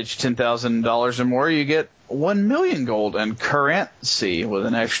pledge $10,000 or more, you get 1 million gold in currency with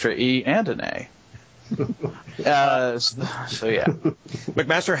an extra E and an A. So yeah.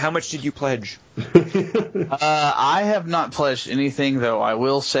 McMaster, how much did you pledge? I have not pledged anything, though I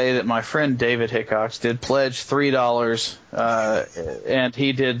will say that my friend David Hickox did pledge $3, and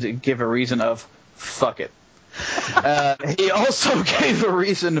he did give a reason of fuck it. He also gave a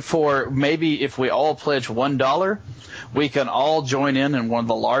reason for maybe if we all pledge $1, we can all join in one of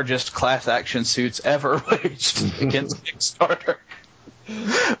the largest class action suits ever waged against Kickstarter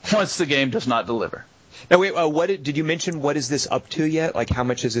once the game does not deliver. Now, wait, did you mention what is this up to yet? How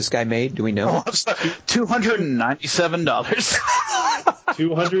much has this guy made? Do we know? Oh, I'm sorry. $297.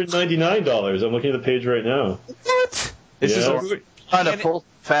 $299. I'm looking at the page right now. What? This is trying to pull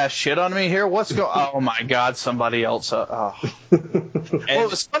fast shit on me here. What's going? Oh my God! Somebody else. Well,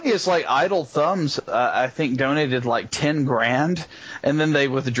 what's funny is Idle Thumbs. I think donated $10,000, and then they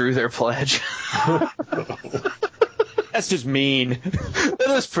withdrew their pledge. That's just mean.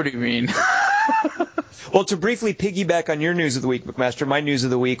 That is pretty mean. Well, to briefly piggyback on your news of the week, McMaster, my news of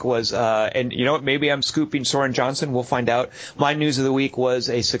the week was, and you know what, maybe I'm scooping Soren Johnson, we'll find out. My news of the week was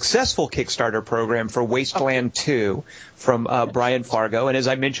a successful Kickstarter program for Wasteland 2 from Brian Fargo. And as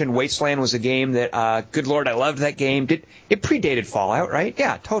I mentioned, Wasteland was a game that, good Lord, I loved that game. It predated Fallout, right?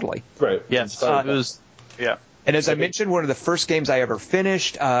 Yeah, totally. Right. Yes. It was, yeah. And as I mentioned, one of the first games I ever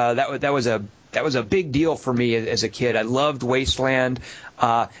finished, that was a big deal for me as a kid. I loved Wasteland.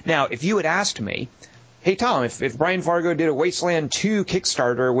 Now, if you had asked me, hey, Tom, if Brian Fargo did a Wasteland 2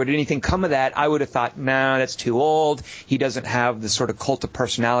 Kickstarter, would anything come of that? I would have thought, nah, that's too old. He doesn't have the sort of cult of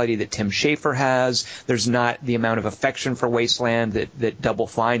personality that Tim Schafer has. There's not the amount of affection for Wasteland that Double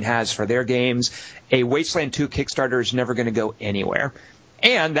Fine has for their games. A Wasteland 2 Kickstarter is never going to go anywhere.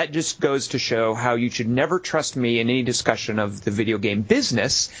 And that just goes to show how you should never trust me in any discussion of the video game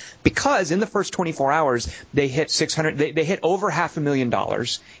business, because in the first 24 hours they hit they hit over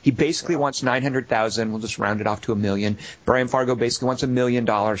 $500,000. He basically wants 900,000. We'll just round it off to $1 million. Brian Fargo basically wants $1 million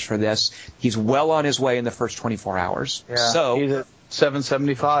for this. He's well on his way in the first 24 hours. Yeah, so he's at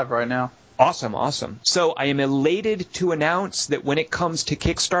 775 right now. Awesome. So I am elated to announce that when it comes to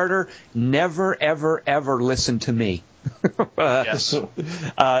Kickstarter, never, ever, ever listen to me. Yes. So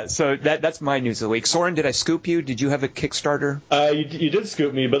that's my news of the week. Soren, did I scoop you? Did you have a Kickstarter? You did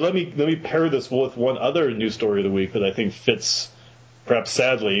scoop me, but let me pair this with one other news story of the week that I think fits, perhaps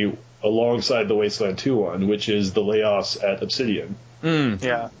sadly, alongside the Wasteland 2 one, which is the layoffs at Obsidian.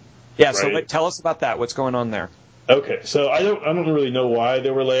 Yeah. Right. So tell us about that. What's going on there? Okay, so I don't really know why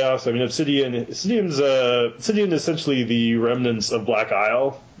there were layoffs. I mean, Obsidian is essentially the remnants of Black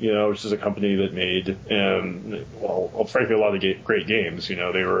Isle, which is a company that made, frankly, a lot of great games. They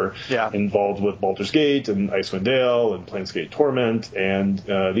were involved with Baldur's Gate and Icewind Dale and Planescape Torment, and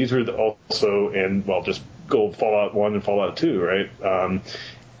these were just Gold Fallout 1 and Fallout 2, right?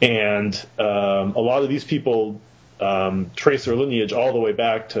 And a lot of these people trace their lineage all the way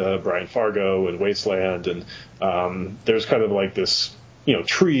back to Brian Fargo and Wasteland, and there's kind of like this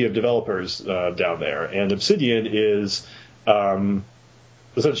tree of developers down there, and Obsidian is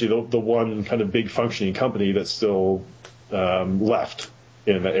essentially the one kind of big functioning company that's still left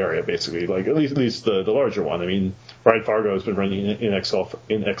in that area, basically, like at least the larger one. I mean, Brian Fargo has been running in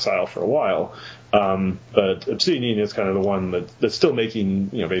exile for a while, but Obsidian is kind of the one that's still making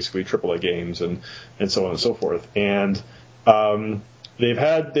basically AAA games and so on and so forth. And they've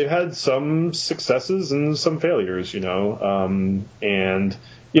had some successes and some failures, and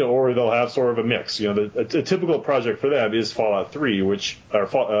or they'll have sort of a mix. A typical project for them is Fallout 3, or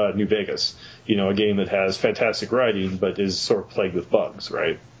New Vegas, a game that has fantastic writing but is sort of plagued with bugs,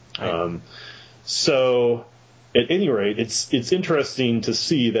 right? So at any rate, it's interesting to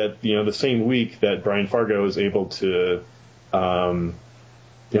see that the same week that Brian Fargo is able to have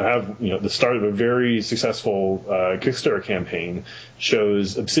the start of a very successful Kickstarter campaign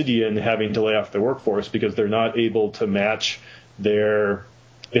shows Obsidian having to lay off their workforce because they're not able to match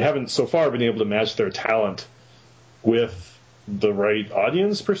they haven't so far been able to match their talent with the right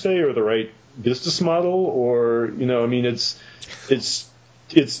audience per se, or the right business model, or it's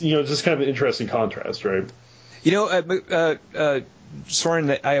just kind of an interesting contrast, right?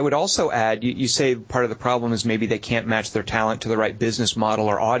 Soren, I would also add, you say part of the problem is maybe they can't match their talent to the right business model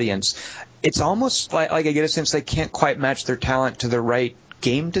or audience. It's almost like I get a sense they can't quite match their talent to the right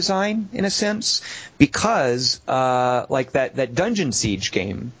game design, in a sense, because like that Dungeon Siege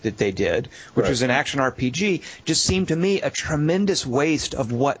game that they did, which was an action RPG, just seemed to me a tremendous waste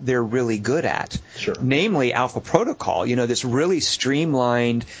of what they're really good at. Sure. Namely Alpha Protocol, this really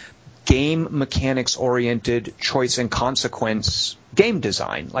streamlined game mechanics-oriented choice and consequence game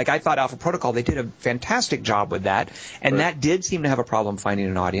design. Like, I thought Alpha Protocol, they did a fantastic job with that, and that did seem to have a problem finding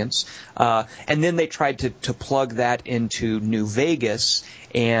an audience. And then they tried to plug that into New Vegas,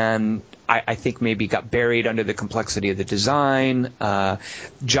 and I think maybe got buried under the complexity of the design.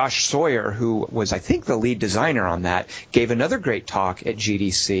 Josh Sawyer, who was, I think, the lead designer on that, gave another great talk at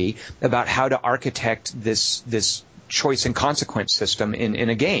GDC about how to architect this choice and consequence system in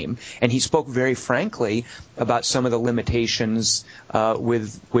a game, and he spoke very frankly about some of the limitations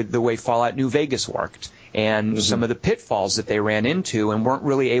with the way Fallout New Vegas worked, and some of the pitfalls that they ran into and weren't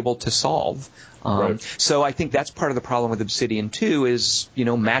really able to solve. So I think that's part of the problem with Obsidian too, is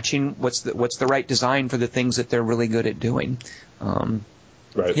matching what's the right design for the things that they're really good at doing.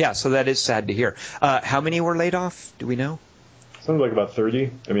 Yeah, so that is sad to hear. How many were laid off? Do we know? Something like about 30.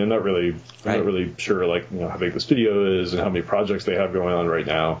 I mean, I'm not really sure, how big the studio is and how many projects they have going on right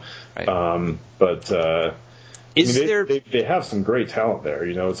now. But they have some great talent there.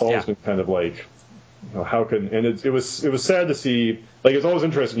 It's always been kind of like, how can, and it was sad to see. Like, it's always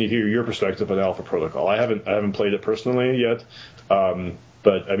interesting to hear your perspective on Alpha Protocol. I haven't played it personally yet,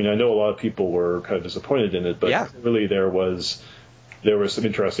 but I mean, I know a lot of people were kind of disappointed in it. But really, there were some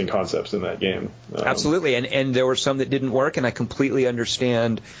interesting concepts in that game. Absolutely, and there were some that didn't work, and I completely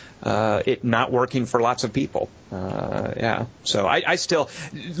understand it not working for lots of people. So I still,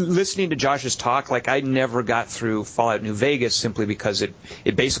 listening to Josh's talk, like, I never got through Fallout New Vegas simply because it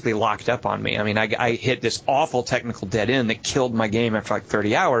basically locked up on me. I mean, I hit this awful technical dead end that killed my game after like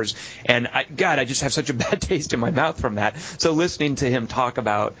 30 hours, and I just have such a bad taste in my mouth from that. So listening to him talk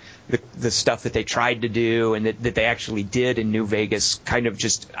about the stuff that they tried to do and that they actually did in New Vegas was kind of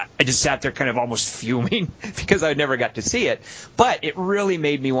I just sat there kind of almost fuming because I never got to see it. But it really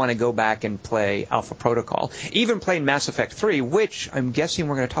made me want to go back and play Alpha Protocol. Even playing Mass Effect 3, which I'm guessing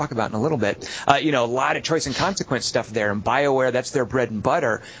we're going to talk about in a little bit. A lot of choice and consequence stuff there. And BioWare, that's their bread and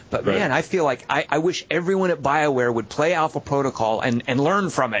butter. But, man, I feel like I wish everyone at BioWare would play Alpha Protocol and learn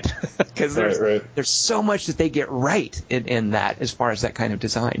from it. Because there's so much that they get right in that as far as that kind of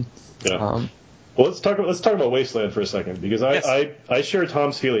design. Yeah. Well, let's talk about Wasteland for a second, because I share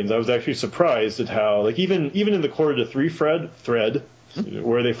Tom's feelings. I was actually surprised at how, like, even in the Quarter to 3 thread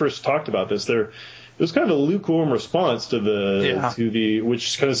where they first talked about this, it was kind of a lukewarm response to the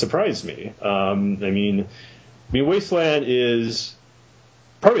which kind of surprised me. I mean, Wasteland is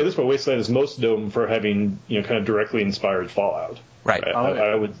probably at this point Wasteland is most known for having kind of directly inspired Fallout. Right.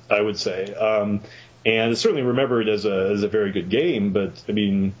 I would say, and it's certainly remembered as a very good game. But I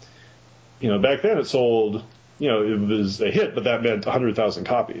mean, back then it sold, it was a hit, but that meant 100,000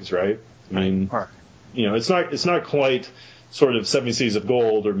 copies, right? I mean, it's not quite sort of 70 Cities of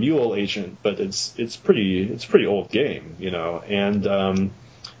Gold or Mule Agent, but it's pretty old game, And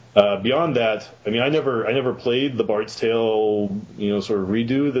beyond that, I mean, I never played the Bard's Tale, sort of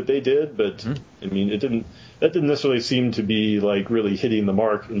redo that they did, but I mean, that didn't necessarily seem to be like really hitting the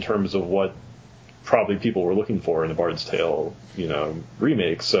mark in terms of what probably people were looking for in the Bard's Tale,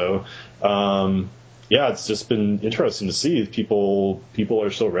 remake. So, it's just been interesting to see if people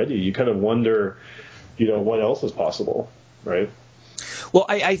are so ready. You kind of wonder, what else is possible, right? Well,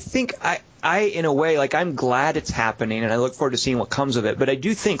 I think I in a way, like, I'm glad it's happening, and I look forward to seeing what comes of it. But I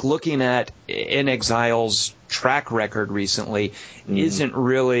do think looking at inXile's track record recently isn't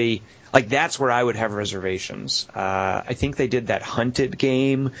really, like, that's where I would have reservations. I think they did that Hunted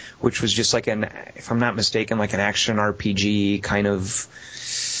game, which was just like if I'm not mistaken, like an action RPG kind of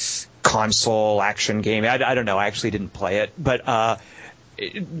console action game. I don't know. I actually didn't play it. But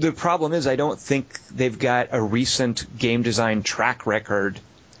the problem is I don't think they've got a recent game design track record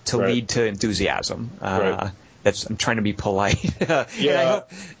to lead to enthusiasm. I'm trying to be polite.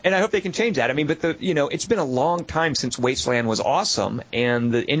 And I hope they can change that. I mean, but it's been a long time since Wasteland was awesome,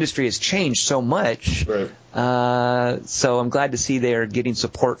 and the industry has changed so much. Right. So I'm glad to see they're getting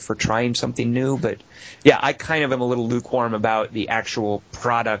support for trying something new. But yeah, I kind of am a little lukewarm about the actual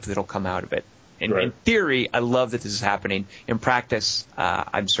product that'll come out of it. In theory, I love that this is happening. In practice,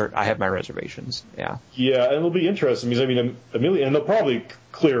 I'm certain I have my reservations. Yeah. Yeah, and it'll be interesting because $1 million, and they'll probably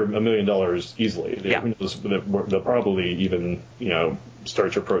clear $1 million easily. Yeah. They'll probably even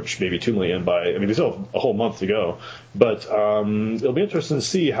start to approach maybe $2 million they still have a whole month to go. But it'll be interesting to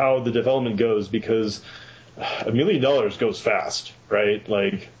see how the development goes, because $1 million goes fast, right?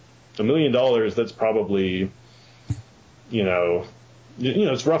 Like $1 million, that's probably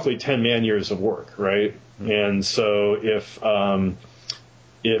it's roughly 10 man years of work, right? Mm-hmm. And so if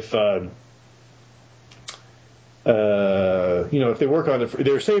they work on it,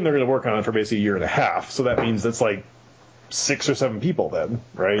 they're saying they're going to work on it for basically a year and a half. So that means that's like 6 or 7 people then,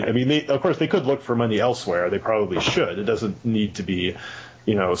 right? I mean, of course they could look for money elsewhere. They probably should. It doesn't need to be,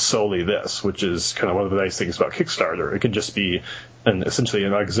 solely this, which is kind of one of the nice things about Kickstarter. It could just be essentially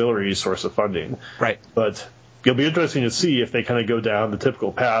an auxiliary source of funding. Right. But it'll be interesting to see if they kind of go down the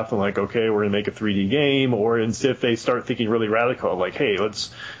typical path and like, okay, we're going to make a 3D game, or instead if they start thinking really radical, like, hey, let's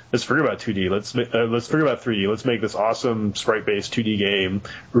forget about 2D, let's forget about 3D, let's make this awesome sprite-based 2D game.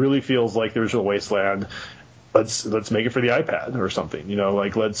 Really feels like the original Wasteland. Let's make it for the iPad or something.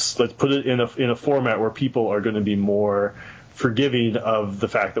 Let's put it in a format where people are going to be more forgiving of the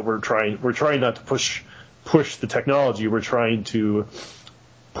fact that we're trying not to push the technology, we're trying to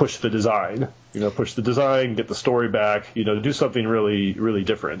push the design. Push the design, get the story back, do something really, really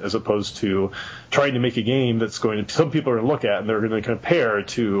different, as opposed to trying to make a game that's some people are going to look at and they're going to compare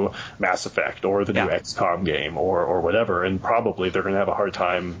to Mass Effect or the new XCOM game or whatever, and probably they're going to have a hard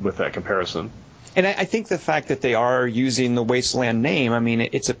time with that comparison. And I think the fact that they are using the Wasteland name, I mean,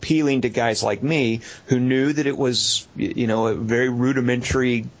 it's appealing to guys like me who knew that it was, a very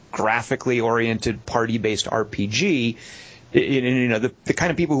rudimentary, graphically oriented, party-based RPG. The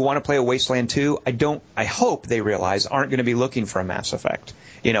kind of people who want to play a Wasteland 2, I hope they realize aren't going to be looking for a Mass Effect.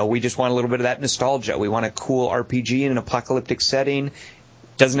 We just want a little bit of that nostalgia. We want a cool RPG in an apocalyptic setting.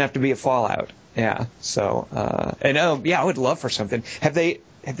 Doesn't have to be a Fallout. Yeah. So, I would love for something. Have they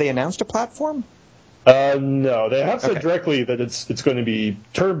announced a platform? No, they have said directly that it's going to be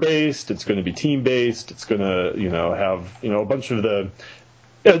turn-based, it's going to be team-based, it's going to, have, a bunch of the...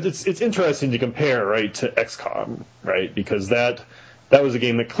 Yeah, it's interesting to compare, right, to XCOM, right, because that was a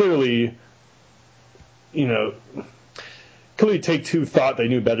game that clearly, clearly Take-Two thought they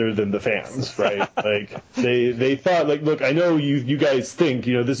knew better than the fans, right? Like they thought, like, look, I know you guys think,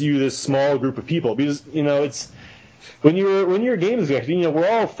 this small group of people, because it's when you're a game executive, we're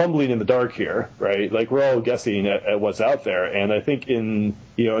all fumbling in the dark here, right? Like, we're all guessing at what's out there, and I think in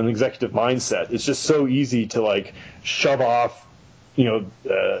an executive mindset, it's just so easy to like shove off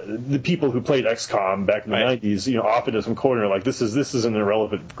the people who played XCOM back in the 90s, off into some corner, like this is an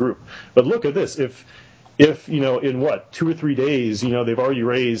irrelevant group. But look at this. If in 2 or 3 days, they've already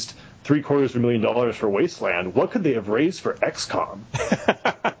raised $750,000 for Wasteland, what could they have raised for XCOM?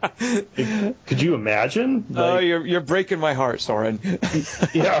 Could you imagine? You're breaking my heart, Soren.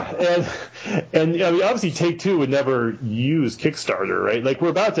 Yeah, and I mean, obviously Take-Two would never use Kickstarter, right? Like, we're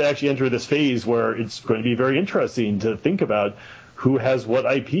about to actually enter this phase where it's going to be very interesting to think about who has what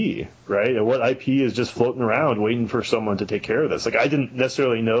IP, right? And what IP is just floating around waiting for someone to take care of this. Like, I didn't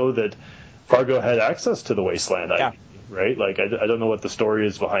necessarily know that Fargo had access to the Wasteland IP, right? Like, I don't know what the story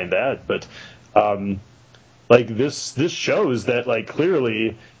is behind that, but like this shows that, like,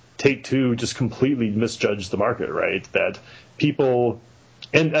 clearly Take-Two just completely misjudged the market, right? That people,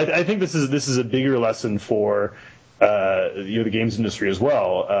 and I think this is a bigger lesson for the games industry as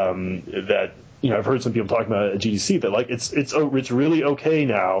well. That I've heard some people talking about at GDC that, like, it's really okay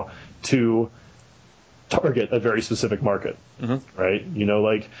now to target a very specific market, right?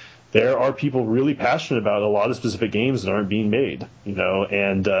 Like, there are people really passionate about a lot of specific games that aren't being made,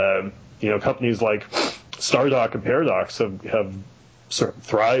 and companies like Stardock and Paradox have sort of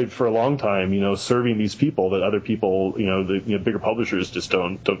thrived for a long time, serving these people that other people, the bigger publishers just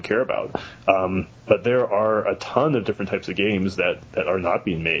don't care about. But there are a ton of different types of games that are not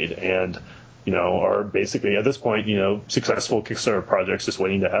being made, and are basically at this point, successful Kickstarter projects just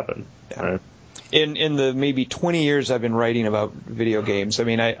waiting to happen. Yeah. Right? In the maybe 20 years I've been writing about video games, I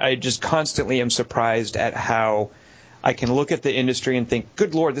mean, I just constantly am surprised at how I can look at the industry and think,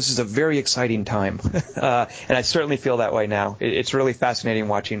 good Lord, this is a very exciting time. And I certainly feel that way now. It's really fascinating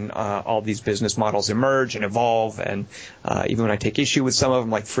watching all these business models emerge and evolve. And even when I take issue with some of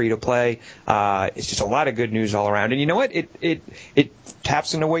them, like free-to-play, it's just a lot of good news all around. And you know what? It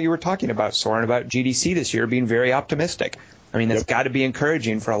taps into what you were talking about, Soren, about GDC this year being very optimistic. I mean, that's got to be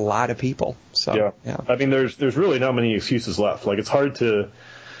encouraging for a lot of people. So, yeah. I mean, there's really not many excuses left. Like, it's hard to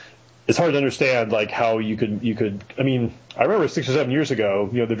understand, like, how you could. I mean, I remember 6 or 7 years ago,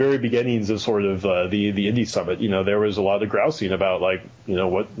 the very beginnings of sort of the Indie Summit. There was a lot of grousing about, like,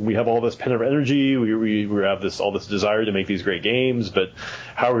 what we have all this pent up energy, we have all this desire to make these great games, but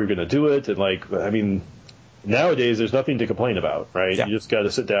how are we going to do it? And, like, I mean, nowadays there's nothing to complain about, right? Yeah. You just got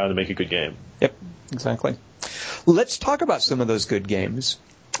to sit down and make a good game. Yep, exactly. Let's talk about some of those good games.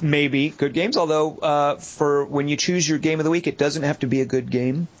 Maybe good games, although for when you choose your game of the week, it doesn't have to be a good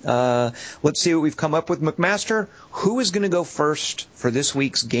game. Let's see what we've come up with. McMaster, who is going to go first for this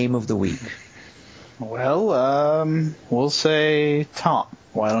week's game of the week? Well, we'll say Tom.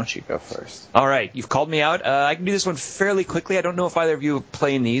 Why don't you go first? All right, you've called me out. I can do this one fairly quickly. I don't know if either of you are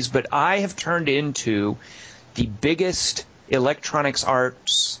playing these, but I have turned into the biggest electronics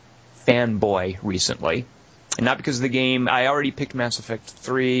arts fanboy recently. And not because of the game. I already picked Mass Effect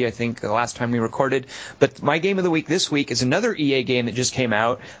 3, I think, the last time we recorded. But my game of the week this week is another EA game that just came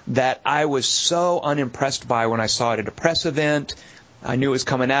out that I was so unimpressed by when I saw it at a press event. I knew it was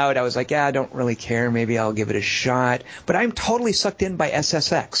coming out. I was like, I don't really care. Maybe I'll give it a shot. But I'm totally sucked in by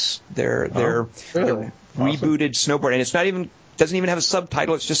SSX. Their Really? rebooted snowboard. And it's doesn't even have a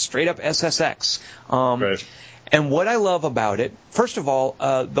subtitle. It's just straight up SSX. Right. And what I love about it, first of all,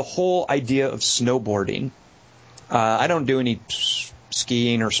 the whole idea of snowboarding. I don't do any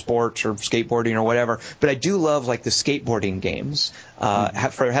skiing or sports or skateboarding or whatever, but I do love, like, the skateboarding games. How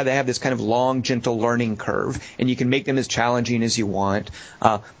they have this kind of long, gentle learning curve, and you can make them as challenging as you want.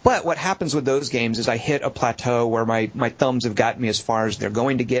 But what happens with those games is I hit a plateau where my thumbs have gotten me as far as they're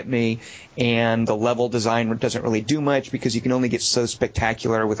going to get me, and the level design doesn't really do much because you can only get so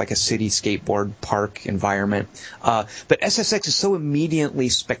spectacular with, like, a city skateboard park environment. But SSX is so immediately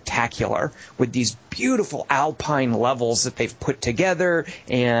spectacular with these beautiful alpine levels that they've put together,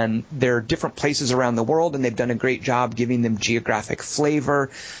 and there are different places around the world, and they've done a great job giving them geographic flavor.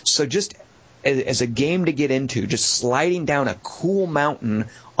 So just as a game to get into, just sliding down a cool mountain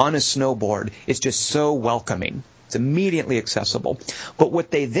on a snowboard is just so welcoming. It's immediately accessible. But what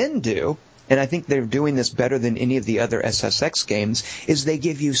they then do, and I think they're doing this better than any of the other SSX games, is they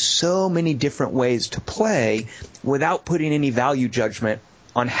give you so many different ways to play without putting any value judgment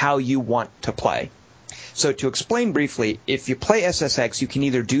on how you want to play. So to explain briefly, if you play SSX, you can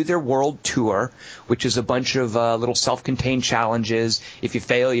either do their world tour, which is a bunch of little self-contained challenges. If you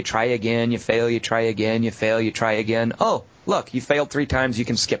fail, you try again. You fail, you try again. You fail, you try again. Oh, look, you failed 3 times, you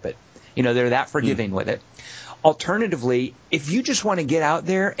can skip it. They're that forgiving with it. Alternatively, if you just want to get out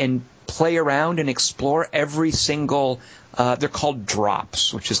there and play around and explore every single, they're called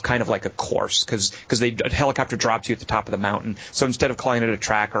drops, which is kind of like a course, because a helicopter drops you at the top of the mountain. So instead of calling it a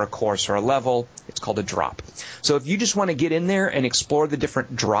track or a course or a level, it's called a drop. So if you just want to get in there and explore the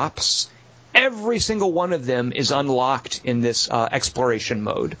different drops, every single one of them is unlocked in this exploration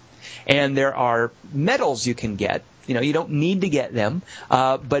mode. And there are medals you can get. You don't need to get them,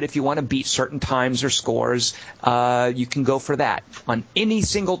 but if you want to beat certain times or scores, you can go for that. On any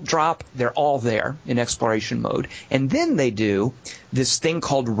single drop, they're all there in exploration mode. And then they do this thing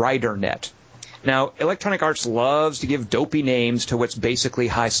called RiderNet. Now, Electronic Arts loves to give dopey names to what's basically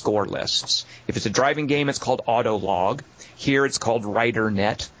high score lists. If it's a driving game, it's called Autolog. Here it's called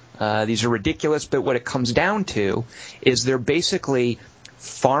RiderNet. These are ridiculous, but what it comes down to is they're basically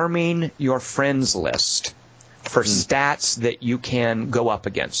farming your friends list for stats that you can go up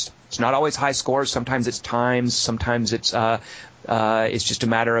against. It's not always high scores. Sometimes it's times. Sometimes it's just a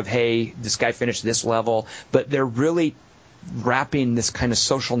matter of, hey, this guy finished this level. But they're really wrapping this kind of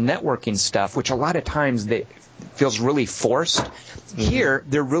social networking stuff, which a lot of times feels really forced. Here,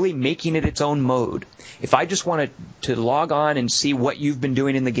 they're really making it its own mode. If I just wanted to log on and see what you've been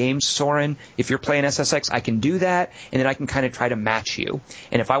doing in the game, Soren, if you're playing SSX, I can do that, and then I can kind of try to match you.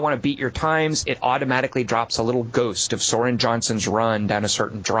 And if I want to beat your times, it automatically drops a little ghost of Soren Johnson's run down a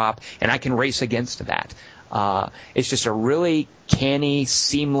certain drop, and I can race against that. It's just a really canny,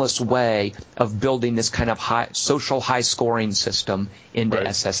 seamless way of building this kind of social high-scoring system into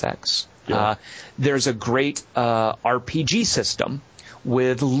SSX. Yeah. There's a great RPG system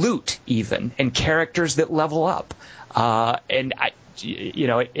with loot even and characters that level up. And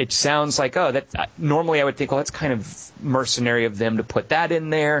it sounds like, normally I would think, well, that's kind of mercenary of them to put that in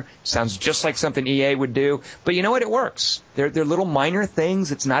there. Sounds just like something EA would do. But you know what? It works. They're little minor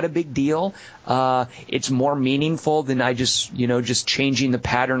things. It's not a big deal. It's more meaningful than I just changing the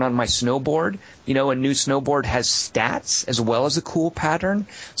pattern on my snowboard. A new snowboard has stats as well as a cool pattern.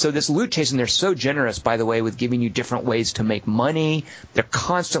 So this loot chase, and they're so generous, by the way, with giving you different ways to make money. They're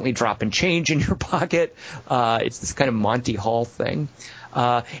constantly dropping change in your pocket. It's this kind of Monty Hall thing.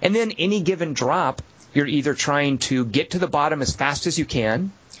 And then any given drop, you're either trying to get to the bottom as fast as you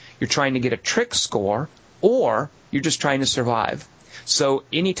can, you're trying to get a trick score, or you're just trying to survive. So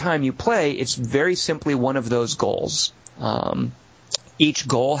anytime you play, it's very simply one of those goals. Each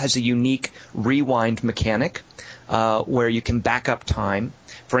goal has a unique rewind mechanic where you can back up time.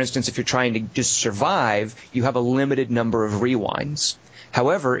 For instance, if you're trying to just survive, you have a limited number of rewinds.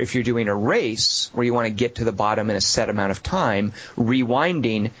 However, if you're doing a race where you want to get to the bottom in a set amount of time,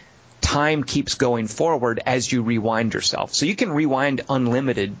 rewinding, time keeps going forward as you rewind yourself. So you can rewind an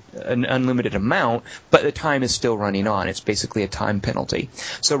unlimited amount, but the time is still running on. It's basically a time penalty.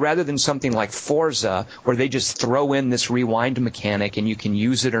 So rather than something like Forza, where they just throw in this rewind mechanic and you can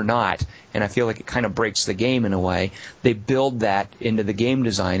use it or not, and I feel like it kind of breaks the game in a way, they build that into the game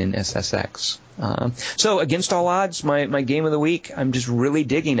design in SSX. So against all odds, my game of the week, I'm just really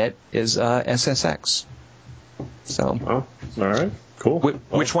digging it, is SSX. So, all right, cool.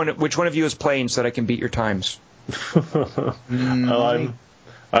 Which one of you is playing so that I can beat your times? I'm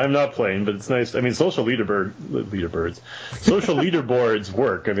not playing, but it's nice. I mean, social leaderboards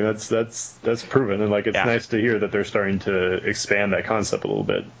work. I mean, that's proven, and it's nice to hear that they're starting to expand that concept a little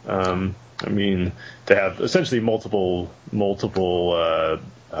bit. I mean, to have essentially multiple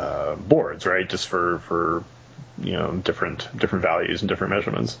boards, right? Just for different values and different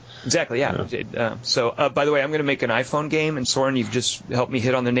measurements. Exactly, yeah. So, by the way, I'm going to make an iPhone game, and Soren, you've just helped me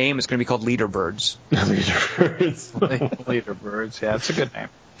hit on the name. It's going to be called Leaderbirds. Leaderbirds, yeah, it's a good name.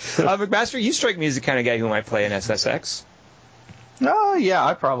 McMaster, you strike me as the kind of guy who might play in SSX. Oh, yeah,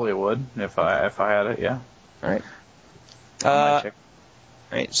 I probably would if I had it, yeah. All right.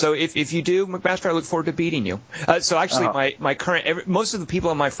 Right. So if you do, McMaster, I look forward to beating you. So actually, my current most of the people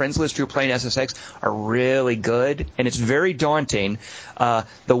on my friends list who are playing SSX are really good, and it's very daunting. The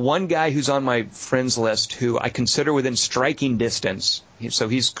one guy who's on my friends list who I consider within striking distance, so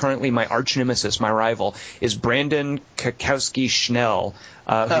he's currently my arch nemesis, my rival, is Brandon Kakowski-Schnell.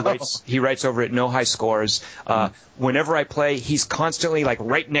 He writes over at No High Scores. Whenever I play, he's constantly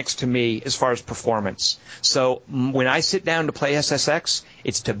right next to me as far as performance. So when I sit down to play SSX,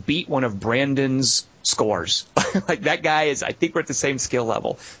 it's to beat one of Brandon's scores. That guy is, I think we're at the same skill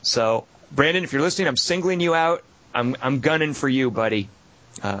level. So Brandon, if you're listening, I'm singling you out. I'm gunning for you, buddy.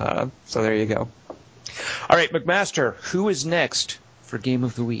 So there you go. All right, McMaster, who is next for Game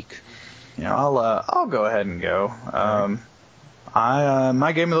of the Week? I'll go ahead and go.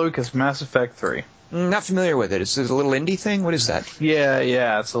 My Game of the Week is Mass Effect 3. Not familiar with it. Is it a little indie thing? What is that?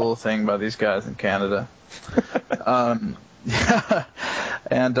 Yeah, it's a little thing by these guys in Canada.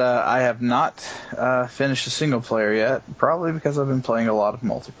 And I have not finished a single player yet, probably because I've been playing a lot of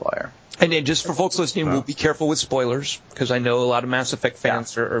multiplayer. And then just for folks listening, we'll be careful with spoilers, because I know a lot of Mass Effect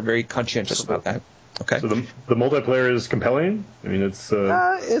fans are very conscientious about that. Okay. So the multiplayer is compelling? I mean, it's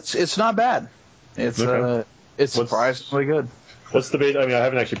not bad. It's surprisingly good. What's the base? I mean, I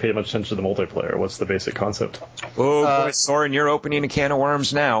haven't actually paid much attention to the multiplayer. What's the basic concept? Oh, boy, Soren, you're opening a can of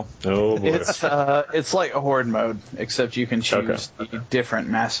worms now. Oh, boy. It's like a horde mode, except you can choose the different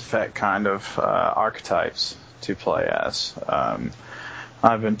Mass Effect kind of archetypes to play as.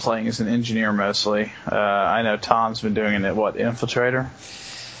 I've been playing as an engineer mostly. I know Tom's been doing it, Infiltrator?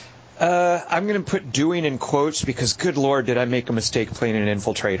 I'm going to put doing in quotes because, good Lord, did I make a mistake playing an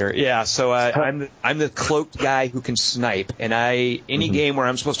infiltrator. Yeah, so I'm the cloaked guy who can snipe, and any game where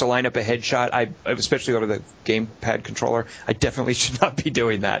I'm supposed to line up a headshot, especially over the gamepad controller, I definitely should not be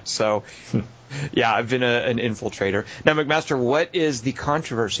doing that. So, yeah, I've been an infiltrator. Now, McMaster, what is the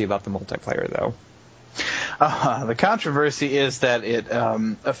controversy about the multiplayer, though? The controversy is that it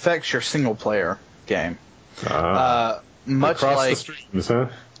affects your single-player game. Much across like the streams, huh?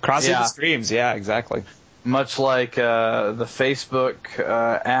 Crossing the streams, yeah, exactly. Much like the Facebook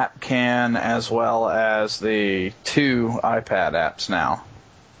app can, as well as the 2 iPad apps now.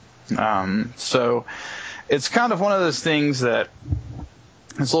 So it's kind of one of those things that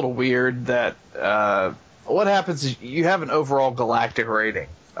it's a little weird that what happens is you have an overall galactic rating.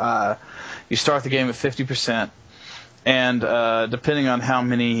 You start the game at 50%, and depending on how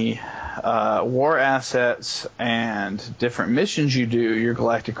many war assets and different missions you do, your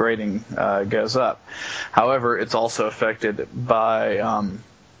galactic rating goes up. However, it's also affected by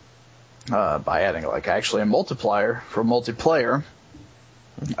adding actually a multiplier for multiplayer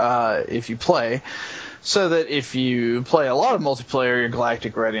if you play, so that if you play a lot of multiplayer, your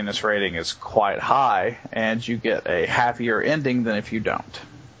galactic readiness rating is quite high, and you get a happier ending than if you don't.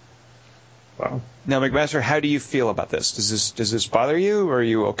 Wow. Now, McMaster, how do you feel about this? Does this bother you? Or are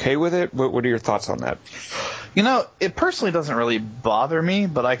you okay with it? What are your thoughts on that? It personally doesn't really bother me,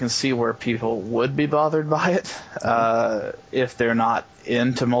 but I can see where people would be bothered by it if they're not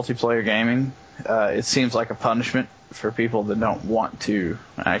into multiplayer gaming. It seems like a punishment for people that don't want to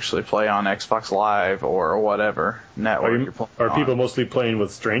actually play on Xbox Live or whatever network. Are people mostly playing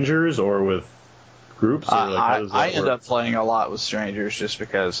with strangers or with groups? Or I end up playing a lot with strangers just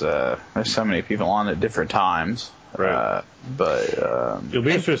because there's so many people on at different times. Right. It'll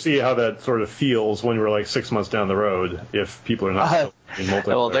be interesting to see how that sort of feels when we're 6 months down the road if people are not playing multiplayer.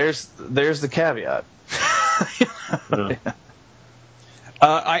 Well, there's the caveat.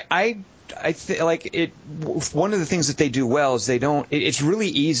 I think one of the things that they do well is it's really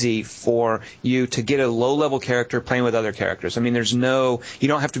easy for you to get a low-level character playing with other characters. I mean, you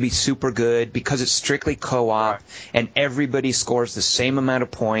don't have to be super good because it's strictly co-op, and everybody scores the same amount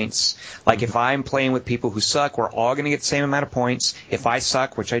of points. If I'm playing with people who suck, we're all going to get the same amount of points. If I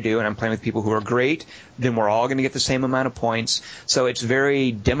suck, which I do, and I'm playing with people who are great, then we're all going to get the same amount of points. So it's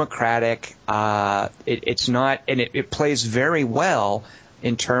very democratic. It plays very well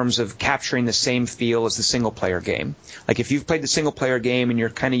in terms of capturing the same feel as the single-player game. If you've played the single-player game and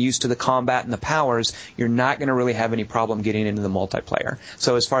you're kind of used to the combat and the powers, you're not going to really have any problem getting into the multiplayer.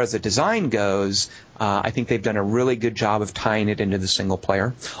 So as far as the design goes, I think they've done a really good job of tying it into the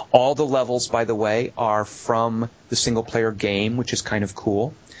single-player. All the levels, by the way, are from the single-player game, which is kind of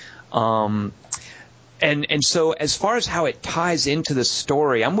cool. And so as far as how it ties into the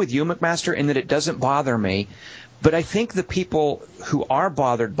story, I'm with you, McMaster, in that it doesn't bother me. But I think the people who are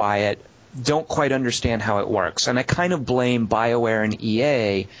bothered by it don't quite understand how it works. And I kind of blame BioWare and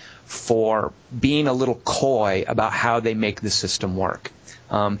EA for being a little coy about how they make the system work.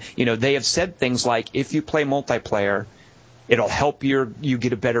 They have said things like, if you play multiplayer, it'll help you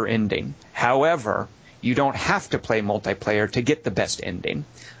get a better ending. However, you don't have to play multiplayer to get the best ending.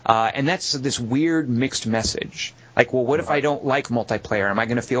 And that's this weird mixed message. What if I don't like multiplayer? Am I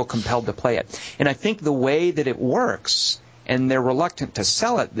going to feel compelled to play it? And I think the way that it works, and they're reluctant to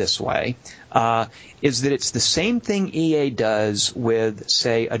sell it this way, is that it's the same thing EA does with,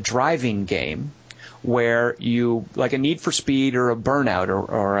 say, a driving game, where you, like a Need for Speed or a Burnout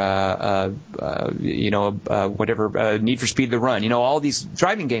or whatever, Need for Speed The Run, all these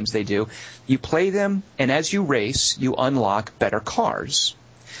driving games they do, you play them, and as you race, you unlock better cars.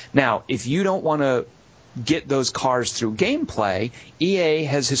 Now, if you don't want to get those cars through gameplay, EA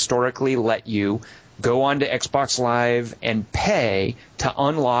has historically let you go onto Xbox Live and pay to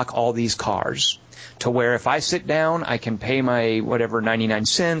unlock all these cars. To where if I sit down, I can pay my 99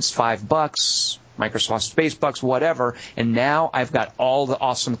 cents, $5, Microsoft Space Bucks, whatever, and now I've got all the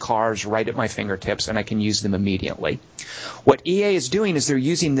awesome cars right at my fingertips, and I can use them immediately. What EA is doing is they're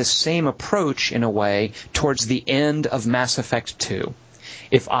using this same approach, in a way, towards the end of Mass Effect 2.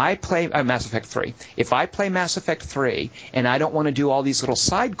 If I play Mass Effect 3, if I play Mass Effect 3 and I don't want to do all these little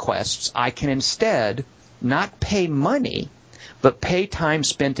side quests, I can instead not pay money, but pay time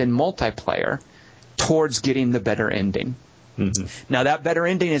spent in multiplayer towards getting the better ending. Mm-hmm. Now, that better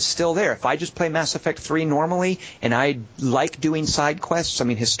ending is still there. If I just play Mass Effect 3 normally and I like doing side quests, I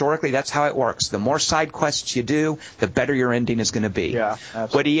mean, historically, that's how it works. The more side quests you do, the better your ending is going to be. Yeah,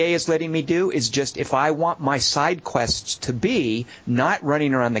 absolutely. What EA is letting me do is just, if I want my side quests to be not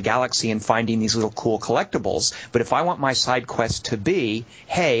running around the galaxy and finding these little cool collectibles, but if I want my side quest to be,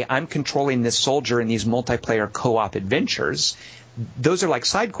 hey, I'm controlling this soldier in these multiplayer co-op adventures, those are like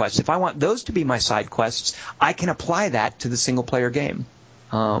side quests. If I want those to be my side quests, I can apply that to the single-player game.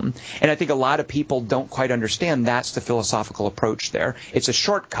 And I think a lot of people don't quite understand that's the philosophical approach there. It's a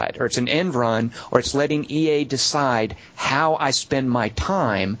shortcut, or it's an end run, or it's letting EA decide how I spend my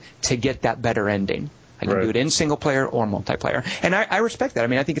time to get that better ending. I can do it in single-player or multiplayer. And I respect that. I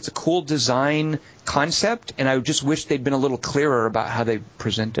mean, I think it's a cool design concept, and I just wish they'd been a little clearer about how they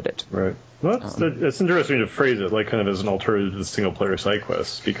presented it. Right. Well, it's interesting to phrase it like kind of as an alternative to the single-player side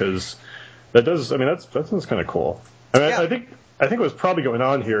quests, because that does. I mean, that sounds kind of cool. I mean, I think what's probably going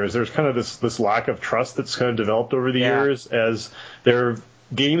on here is there's kind of this lack of trust that's kind of developed over the years as their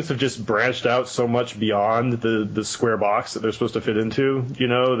games have just branched out so much beyond the square box that they're supposed to fit into. You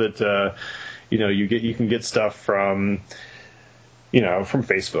know that you can get stuff from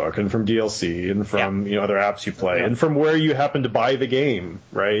Facebook and from DLC and from other apps you play and from where you happen to buy the game,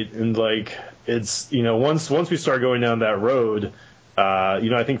 right? And like it's once we start going down that road,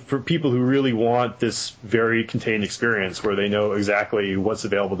 I think for people who really want this very contained experience where they know exactly what's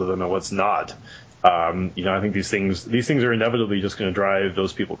available to them and what's not, I think these things are inevitably just going to drive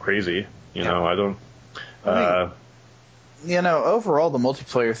those people crazy. Overall, the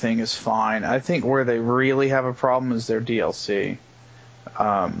multiplayer thing is fine. I think where they really have a problem is their DLC,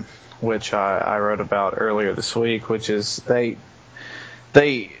 which I wrote about earlier this week, which is their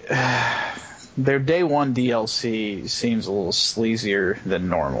day one DLC seems a little sleazier than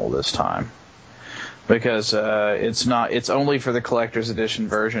normal this time. Because it's only for the collector's edition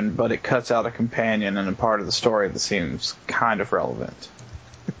version, but it cuts out a companion and a part of the story that seems kind of relevant.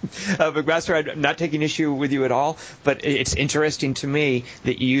 McMaster, I'm not taking issue with you at all, but it's interesting to me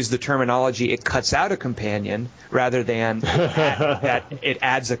that you use the terminology "it cuts out a companion" rather than that it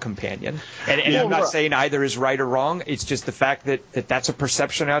adds a companion. And I'm not saying either is right or wrong. It's just the fact that that's a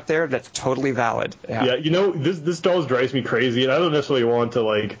perception out there that's totally valid. Yeah, this always drives me crazy, and I don't necessarily want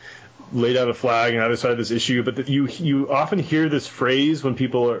to lay down a flag on either side of this issue, but you often hear this phrase when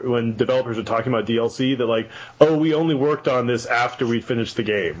developers are talking about DLC that we only worked on this after we finished the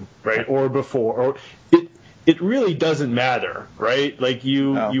game, right? Or before, or it really doesn't matter, right?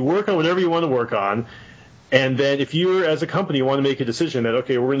 You work on whatever you want to work on, and then if you as a company want to make a decision that,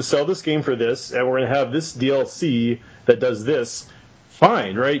 okay, we're going to sell this game for this, and we're going to have this DLC that does this,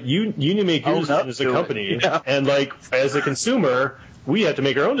 fine, right? You need to make your decision as a company, and as a consumer, we have to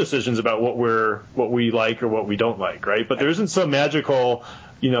make our own decisions about what we like or what we don't like, right? But there isn't some magical,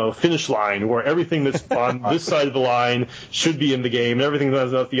 finish line where everything that's on this side of the line should be in the game, and everything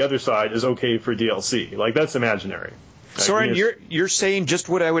that's on the other side is okay for DLC. That's imaginary. Soren, you're saying just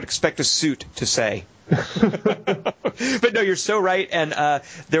what I would expect a suit to say. But no, you're so right. And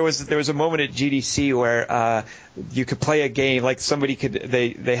there was a moment at GDC where you could play a game, somebody could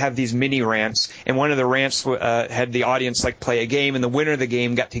they have these mini rants, and one of the rants had the audience play a game, and the winner of the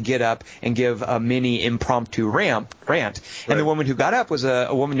game got to get up and give a mini impromptu rant. Right. And the woman who got up was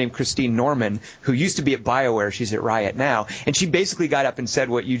a woman named Christine Norman, who used to be at BioWare. She's at Riot now, and she basically got up and said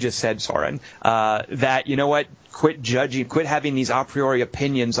what you just said, Soren. That what. Quit judging, quit having these a priori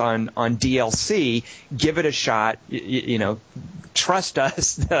opinions on DLC. Give it a shot. Trust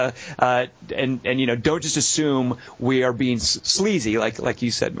us, and don't just assume we are being sleazy, like you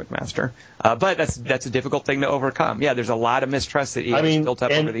said, McMaster. But that's a difficult thing to overcome. Yeah, there's a lot of mistrust that EA's built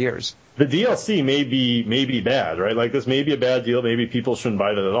up over the years. The DLC may be bad, right? This may be a bad deal. Maybe people shouldn't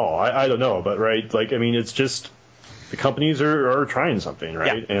buy that at all. I don't know, but right, it's just the companies are trying something,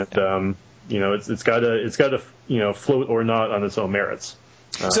 right? Yeah. And it's got to float or not on its own merits.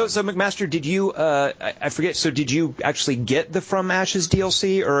 So McMaster, did you I forget? So did you actually get the From Ashes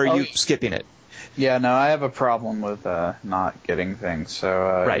DLC, or are you skipping it? Yeah, no, I have a problem with not getting things.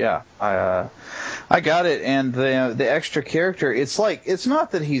 So yeah, I I got it, and the extra character, it's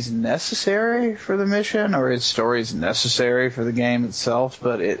not that he's necessary for the mission or his story's necessary for the game itself,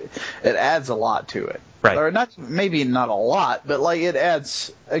 but it adds a lot to it. Right. Or maybe not a lot, but like it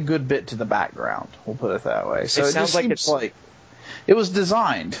adds a good bit to the background. We'll put it that way. So it sounds like it's like it was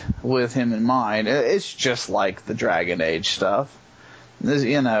designed with him in mind. It's just like the Dragon Age stuff,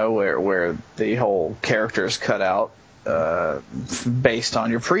 where the whole character is cut out based on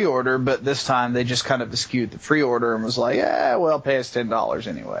your pre-order, but this time they just kind of eschewed the pre-order and was like, pay us $10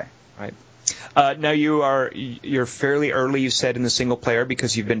 anyway. Right. Now you're fairly early, you said, in the single player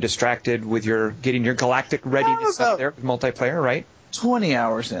because you've been distracted with getting your galactic readiness up there with multiplayer, right? 20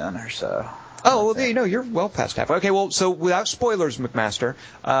 hours in or so. Oh, well, you're well past half. Okay, well, so without spoilers, McMaster,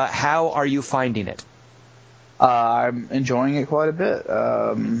 how are you finding it? I'm enjoying it quite a bit.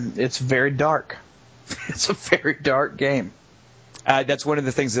 It's very dark. It's a very dark game. That's one of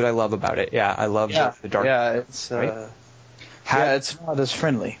the things that I love about it. Yeah, I love the dark. Yeah, it's right? It's not as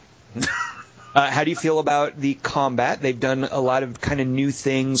friendly. How do you feel about the combat? They've done a lot of kind of new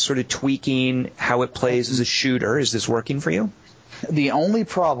things, sort of tweaking how it plays as a shooter. Is this working for you? The only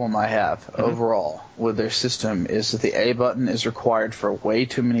problem I have overall with their system is that the A button is required for way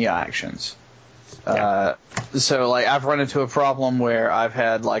too many actions. Yeah. So like I've run into a problem where I've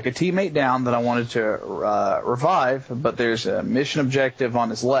had like a teammate down that I wanted to revive, but there's a mission objective on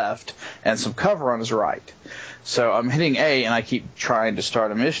his left and some cover on his right. So I'm hitting A and I keep trying to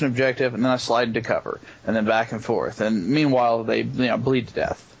start a mission objective and then I slide into cover and then back and forth. And meanwhile they bleed to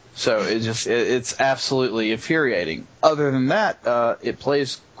death. So it's absolutely infuriating. Other than that, it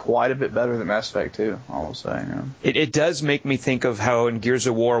plays quite a bit better than Mass Effect 2, I will say. Yeah. It does make me think of how in Gears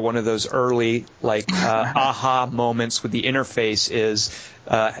of War, one of those early aha moments with the interface is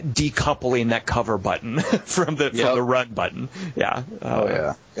decoupling that cover button from the run button. Yeah.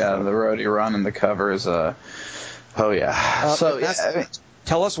 The roadie run and the cover is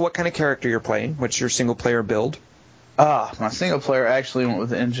tell us what kind of character you're playing. What's your single player build? My single player actually went with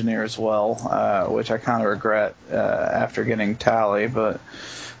the engineer as well, which I kind of regret after getting Tally, but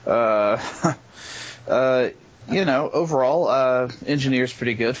overall, engineer's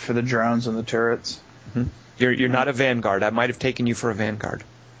pretty good for the drones and the turrets. Mm-hmm. You're not a Vanguard. I might have taken you for a Vanguard.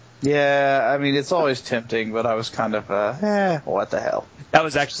 Yeah, I mean it's always tempting, but I was kind of what the hell. That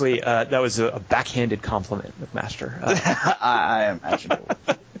was actually a backhanded compliment, McMaster. I imagine it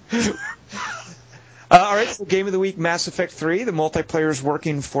was. All right, so Game of the Week, Mass Effect 3. The multiplayer is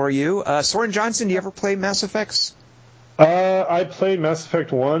working for you. Soren Johnson, do you ever play Mass Effects? I played Mass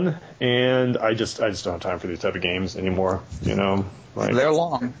Effect 1, and I just don't have time for these type of games anymore. They're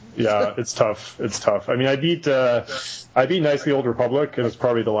long. Yeah, it's tough. I mean, I beat Nicely Old Republic, and it's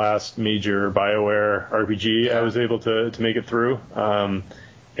probably the last major BioWare RPG I was able to make it through. Mass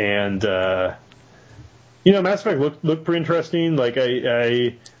Effect looked pretty interesting. Like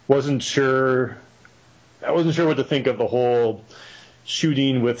I wasn't sure what to think of the whole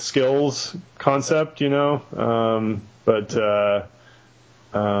shooting with skills concept, but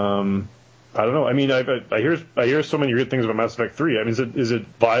I don't know. I mean, I hear so many good things about Mass Effect 3. I mean, is it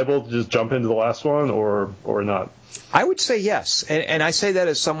viable to just jump into the last one or not? I would say yes, and I say that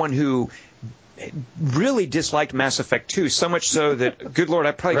as someone who really disliked Mass Effect 2, so much so that, good Lord,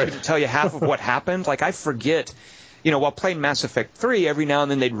 I probably couldn't tell you half of what happened. Like, I forget, while playing Mass Effect 3, every now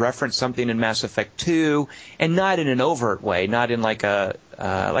and then they'd reference something in Mass Effect 2, and not in an overt way, not in like I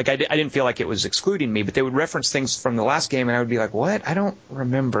didn't feel like it was excluding me, but they would reference things from the last game, and I would be like, what? I don't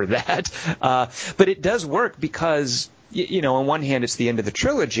remember that. But it does work because, on one hand, it's the end of the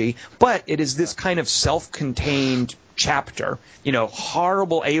trilogy, but it is this kind of self-contained chapter.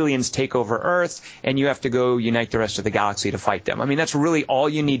 Horrible aliens take over Earth, and you have to go unite the rest of the galaxy to fight them. I mean, that's really all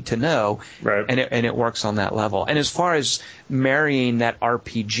you need to know, right. And it works on that level. And as far as marrying that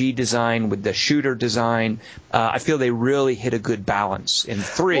RPG design with the shooter design, I feel they really hit a good balance in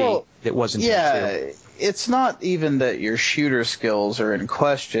 3 that wasn't in 2. It's not even that your shooter skills are in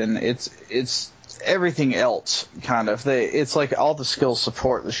question. It's everything else, kind of. It's like all the skills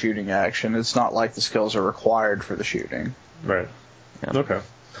support the shooting action. It's not like the skills are required for the shooting. Right. Yeah. Okay.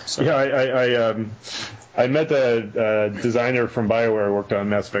 So. Yeah, I met a designer from BioWare who worked on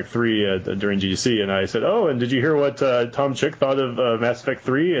Mass Effect 3 during GDC, and I said, "Oh, and did you hear what Tom Chick thought of Mass Effect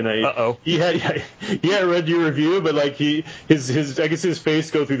 3?" And he had read your review, but like his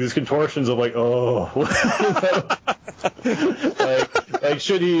face go through these contortions of like, oh, like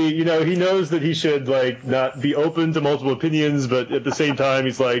should he? He knows that he should like not be open to multiple opinions, but at the same time,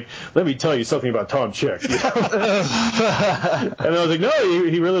 he's like, "Let me tell you something about Tom Chick." And I was like, "No,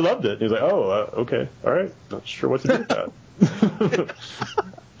 he really loved it." And he was like, "Oh, okay, all right." Not sure what to do with that.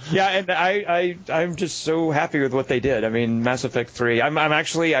 Yeah, and I'm just so happy with what they did. I mean, Mass Effect 3.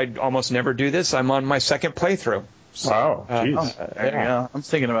 I almost never do this. I'm on my second playthrough. So, wow, jeez. There you go. I'm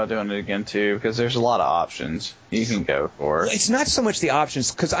thinking about doing it again too because there's a lot of options you can go for. It's not so much the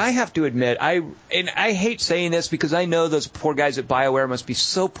options because I have to admit I hate saying this because I know those poor guys at BioWare must be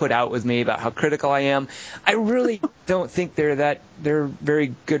so put out with me about how critical I am. I really don't think they're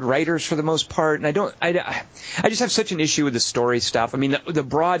very good writers for the most part, and I just have such an issue with the story stuff. I mean, the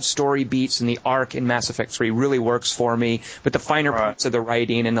broad story beats and the arc in Mass Effect 3 really works for me, but the finer parts of the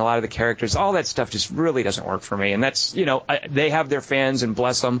writing and a lot of the characters, all that stuff just really doesn't work for me. And that's, they have their fans and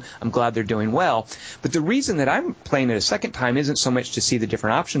bless them. I'm glad they're doing well. But the reason that I'm playing it a second time isn't so much to see the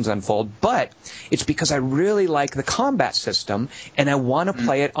different options unfold, but it's because I really like the combat system and I want to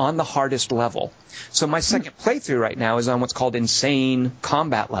play it on the hardest level. So my second playthrough right now is on what's called Insane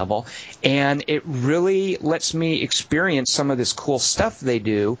Combat level, and it really lets me experience some of this cool stuff they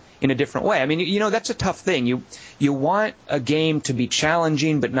do in a different way. I mean, that's a tough thing. You want a game to be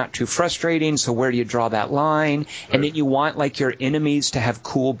challenging but not too frustrating, so where do you draw that line? And then you want, like, your enemies to have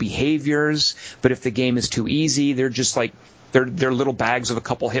cool behaviors, but if the game is too easy, they're just like they're little bags of a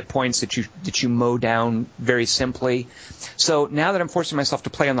couple hit points that you mow down very simply. So now that I'm forcing myself to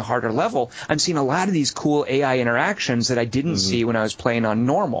play on the harder level, I'm seeing a lot of these cool AI interactions that I didn't see when I was playing on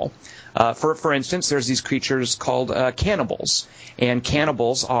normal. For instance, there's these creatures called cannibals, and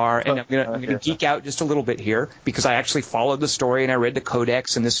cannibals are. And I'm going to geek out just a little bit here because I actually followed the story and I read the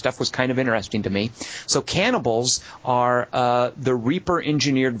codex, and this stuff was kind of interesting to me. So cannibals are the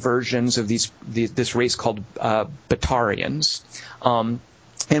Reaper-engineered versions of this race called Batarians.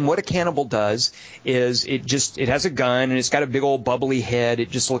 And what a cannibal does is it has a gun and it's got a big old bubbly head. It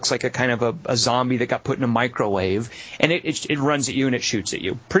just looks like a kind of a zombie that got put in a microwave, and it runs at you and it shoots at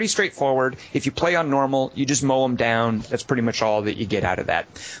you. Pretty straightforward. If you play on normal, you just mow them down. That's pretty much all that you get out of that.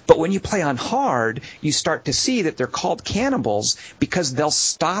 But when you play on hard, you start to see that they're called cannibals because they'll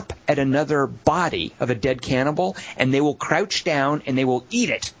stop at another body of a dead cannibal and they will crouch down and they will eat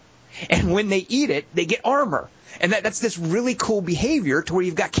it. And when they eat it, they get armor. And that's this really cool behavior to where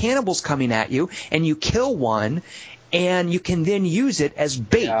you've got cannibals coming at you, and you kill one, and you can then use it as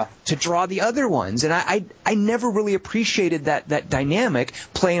bait to draw the other ones. And I never really appreciated that dynamic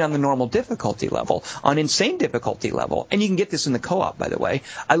playing on the normal difficulty level, on insane difficulty level. And you can get this in the co-op, by the way.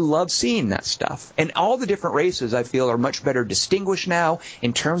 I love seeing that stuff. And all the different races, I feel, are much better distinguished now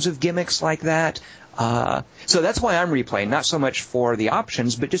in terms of gimmicks like that. So that's why I'm replaying, not so much for the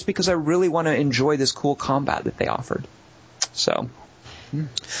options, but just because I really want to enjoy this cool combat that they offered. So,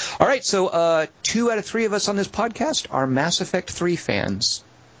 all right, so 2 out of 3 of us on this podcast are Mass Effect 3 fans.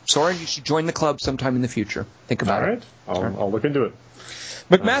 Soren, you should join the club sometime in the future. Think about it. All right, I'll look into it.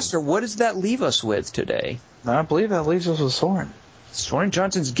 McMaster, what does that leave us with today? I believe that leaves us with Soren. Soren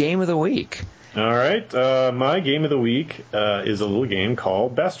Johnson's Game of the Week. All right, my Game of the Week is a little game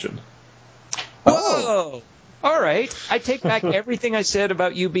called Bastion. Whoa! All right. I take back everything I said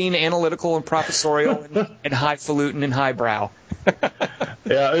about you being analytical and professorial and highfalutin and highbrow.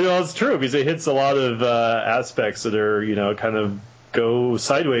 Yeah, it's true because it hits a lot of aspects that are, kind of go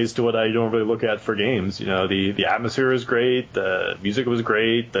sideways to what I normally look at for games. The atmosphere is great, the music was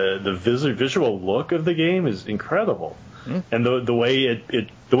great, the visual look of the game is incredible, and the way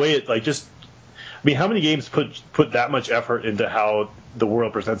it like just. I mean, how many games put that much effort into how the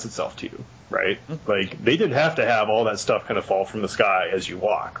world presents itself to you, right? Like, they didn't have to have all that stuff kind of fall from the sky as you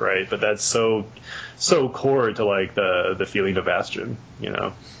walk, right? But that's so core to, like, the feeling of Bastion,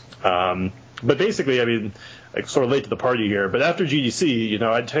 But basically, I mean, like, sort of late to the party here, but after GDC,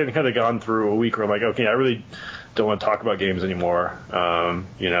 I'd kind of gone through a week where I'm like, okay, I really don't want to talk about games anymore, and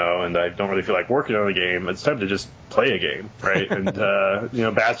I don't really feel like working on a game. It's time to just play a game, right?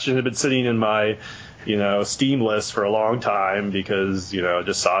 And, Bastion had been sitting in my, Steam list for a long time because, I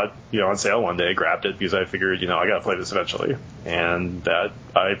just saw it, on sale one day, grabbed it because I figured, I got to play this eventually. And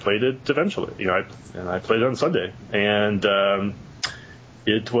I played it eventually, I played it on Sunday. And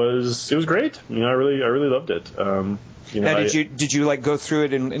it was great. I really loved it. Now, did you like go through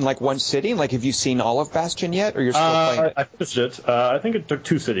it in like one sitting? Like, have you seen all of Bastion yet, or you're still playing it? I finished it. I think it took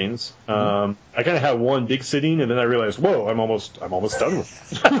 2 sittings. I kind of had one big sitting, and then I realized, whoa, I'm almost done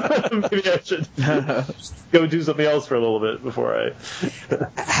with it. Maybe I should go do something else for a little bit before I.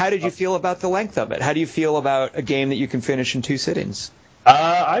 How did you feel about the length of it? How do you feel about a game that you can finish in 2 sittings?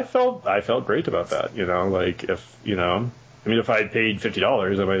 I felt great about that. Like if I had paid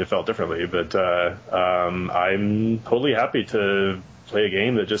 $50, I might have felt differently, but I'm totally happy to play a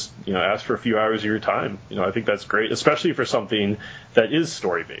game that just asks for a few hours of your time. I think that's great, especially for something that is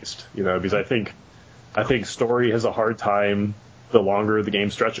story based. Because I think story has a hard time the longer the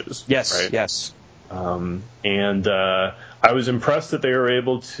game stretches. Yes, right? yes. And I was impressed that they were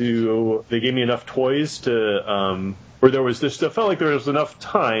able to. They gave me enough toys to where there was this. It felt like there was enough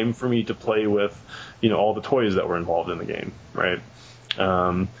time for me to play with, all the toys that were involved in the game, right?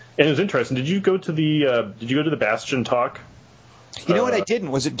 And it was interesting. Did you go to the Bastion talk? You know what I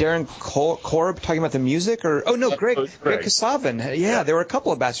didn't? Was it Darren Korb talking about the music? Oh, no, Greg Kasavin. Yeah, there were a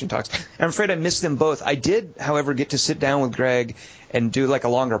couple of Bastion talks. I'm afraid I missed them both. I did, however, get to sit down with Greg and do like a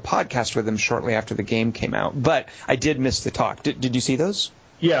longer podcast with him shortly after the game came out. But I did miss the talk. Did you see those?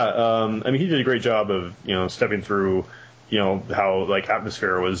 Yeah, he did a great job of, stepping through, how like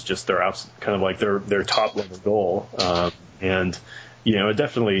Atmosphere was just their kind of like their top level goal. And it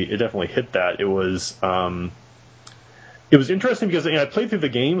definitely hit that. It was interesting because I played through the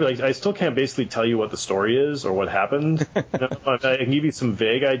game, but I still can't basically tell you what the story is or what happened. I can give you some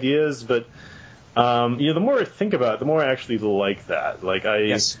vague ideas, but the more I think about it, the more I actually like that. Like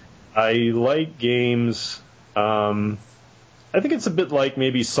I like games. I think it's a bit like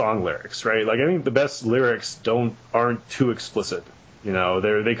maybe song lyrics, right? Like I think the best lyrics aren't too explicit. They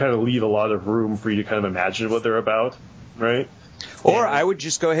kind of leave a lot of room for you to kind of imagine what they're about, right? Or I would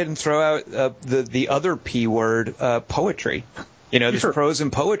just go ahead and throw out the other P word, poetry. There's prose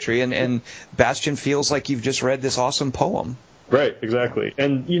and poetry, and Bastion feels like you've just read this awesome poem. Right, exactly.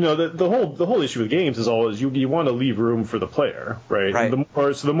 And the whole issue with games is always you want to leave room for the player, right? Right. And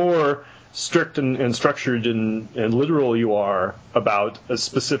the more strict and structured and literal you are about a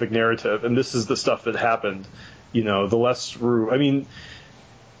specific narrative, and this is the stuff that happened, the less room. I mean,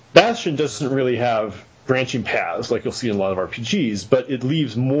 Bastion doesn't really have branching paths like you'll see in a lot of RPGs, but it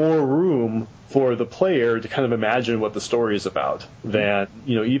leaves more room for the player to kind of imagine what the story is about than,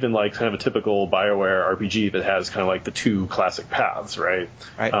 even like kind of a typical BioWare RPG that has kind of like the two classic paths, right?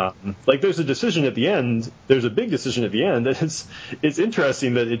 Right. Like there's a decision at the end, there's a big decision at the end, and it's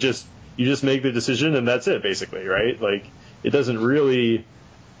interesting that you just make the decision and that's it basically, right? Like it doesn't really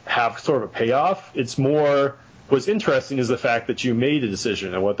have sort of a payoff. It's more, what's interesting is the fact that you made a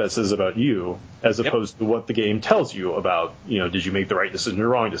decision and what that says about you, as opposed to what the game tells you about, did you make the right decision or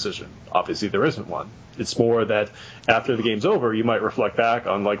wrong decision? Obviously, there isn't one. It's more that after the game's over, you might reflect back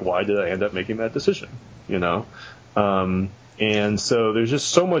on, like, why did I end up making that decision? And so there's just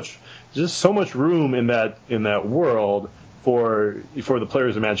so much room in that world for the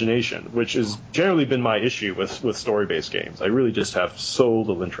player's imagination, which has generally been my issue with story-based games. I really just have so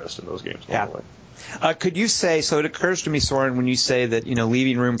little interest in those games. Yeah. Could you say, so it occurs to me, Soren, when you say that,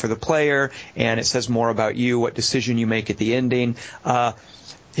 leaving room for the player and it says more about you, what decision you make at the ending.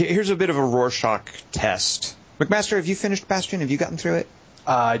 Here's a bit of a Rorschach test. McMaster, have you finished Bastion? Have you gotten through it?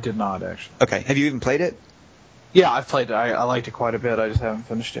 I did not, actually. Okay. Have you even played it? Yeah, I've played it. I liked it quite a bit. I just haven't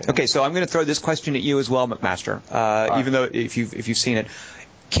finished it. Okay, so I'm going to throw this question at you as well, McMaster, even though if you've seen it.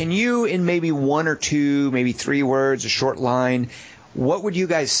 Can you, in maybe one or two, maybe three words, a short line, what would you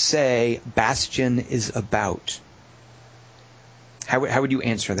guys say Bastion is about? How would you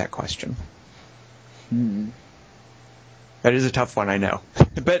answer that question? That is a tough one, I know.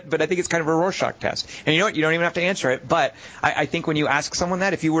 But I think it's kind of a Rorschach test. And you know what? You don't even have to answer it. But I think when you ask someone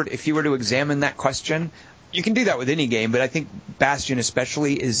that, if you were to examine that question, you can do that with any game. But I think Bastion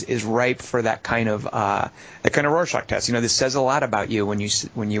especially is ripe for that kind of Rorschach test. This says a lot about you when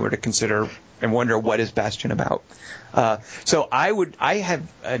you were to consider and wonder what is Bastion about. So I have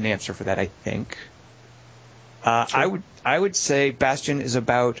an answer for that, I think. Sure. I would say Bastion is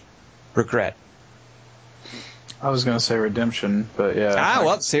about regret. I was going to say redemption, but yeah.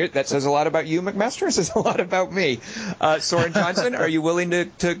 That says a lot about you, McMaster. It says a lot about me. Soren Johnson, are you willing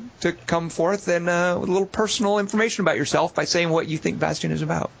to come forth and with a little personal information about yourself by saying what you think Bastion is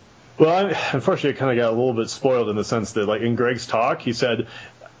about? Well, unfortunately, I kind of got a little bit spoiled in the sense that, like, in Greg's talk, he said,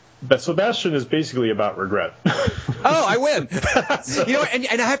 so Bastion is basically about regret. Oh, I win.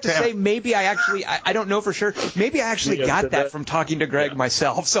 And I have to say, maybe I don't know for sure. Maybe I actually got that from talking to Greg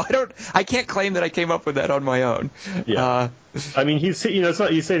myself. So I can't claim that I came up with that on my own. Yeah. He's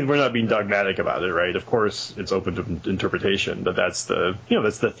saying we're not being dogmatic about it, right? Of course, it's open to interpretation, but that's the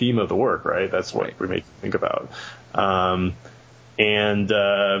theme of the work, right? That's what we make you think about.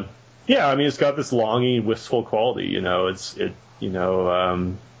 It's got this longing, wistful quality.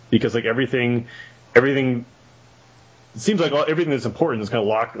 Because like everything, it seems like everything that's important is kind of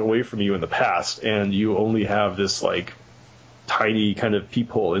locked away from you in the past, and you only have this like tiny kind of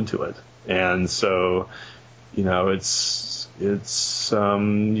peephole into it. And so, it's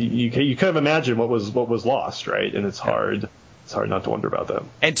you kind of imagine what was lost, right? And it's hard it's hard not to wonder about that.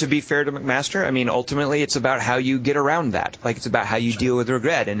 And to be fair to McMaster, I mean, ultimately it's about how you get around that. Like, it's about how you deal with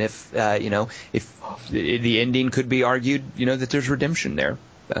regret. And if the ending could be argued, that there's redemption there.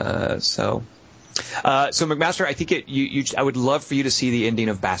 So McMaster, I think I would love for you to see the ending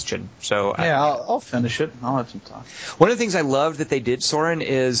of Bastion. So I'll finish it. I'll have some time. One of the things I loved that they did, Soren,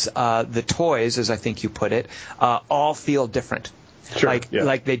 is the toys, as I think you put it, all feel different. Sure,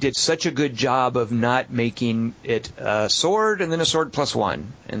 like they did such a good job of not making it a sword and then a sword plus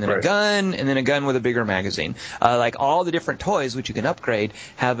one, and then a gun and then a gun with a bigger magazine. Like all the different toys which you can upgrade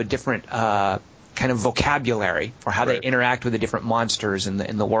have a different kind of vocabulary for how they interact with the different monsters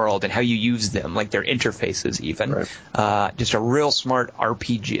in the world and how you use them, like their interfaces even. Just a real smart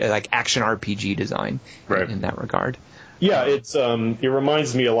RPG, like action RPG design in that regard. Yeah, it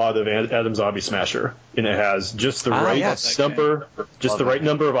reminds me a lot of Adam Zombie Smasher, and it has just the right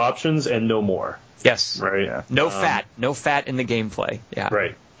number of options and no more. Yes. Right. Yeah. No fat in the gameplay. Yeah.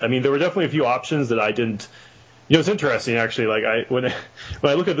 Right. I mean, there were definitely a few options that I didn't. It's interesting actually. Like when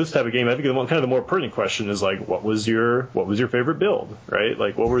I look at this type of game, I think the more pertinent question is like, what was your favorite build, right?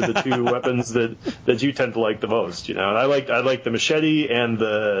 Like, what were the two weapons that you tend to like the most? And I like the machete and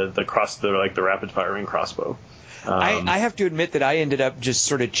the rapid firing crossbow. I have to admit that I ended up just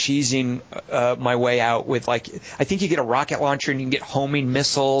sort of cheesing my way out with, like, I think you get a rocket launcher and you can get homing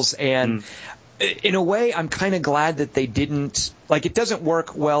missiles, and in a way I'm kind of glad that they didn't, like, it doesn't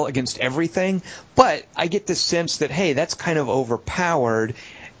work well against everything, but I get the sense that, hey, that's kind of overpowered,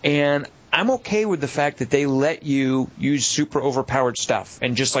 and I'm okay with the fact that they let you use super overpowered stuff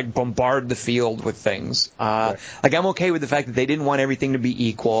and just, like, bombard the field with things. Like, I'm okay with the fact that they didn't want everything to be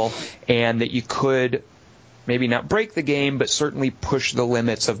equal and that you could maybe not break the game, but certainly push the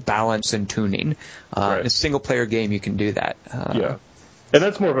limits of balance and tuning. In a single-player game, you can do that. And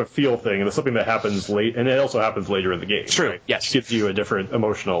that's more of a feel thing, and it's something that happens late, and it also happens later in the game. True, right? yes. It gives you a different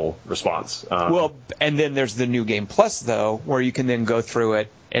emotional response. And then there's the New Game Plus, though, where you can then go through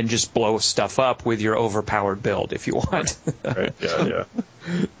it and just blow stuff up with your overpowered build if you want. Right, yeah.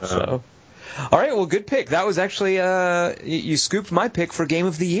 So... All right, well, good pick. That was actually you scooped my pick for Game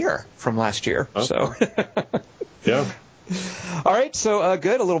of the Year from last year. Oh. So, yeah. All right, so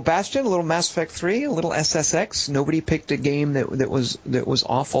good. A little Bastion, a little Mass Effect 3, a little SSX. Nobody picked a game that was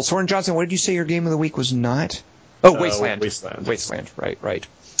awful. Soren Johnson, what did you say your game of the week was not? Oh, Wasteland. Wasteland. Right.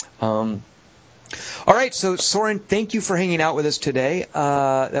 All right, so Soren, thank you for hanging out with us today.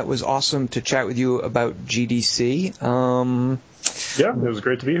 That was awesome to chat with you about GDC. Yeah, it was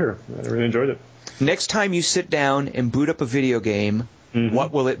great to be here. I really enjoyed it. Next time you sit down and boot up a video game,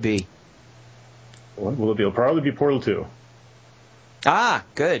 what will it be? What will it be? It'll probably be Portal 2. Ah,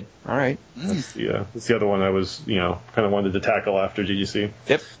 good. All right. That's the other one I was, kind of wanted to tackle after GDC.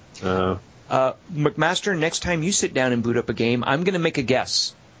 Yep. McMaster, next time you sit down and boot up a game, I'm going to make a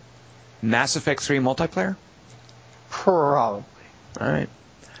guess. Mass Effect 3 multiplayer? Probably. All right.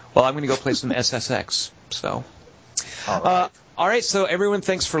 Well, I'm going to go play some SSX. So. All right, so everyone,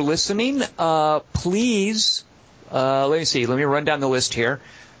 thanks for listening. Please, let me see. Let me run down the list here.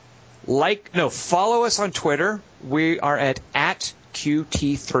 Follow us on Twitter. We are at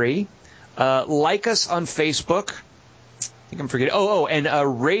QT3. Like us on Facebook. I think I'm forgetting.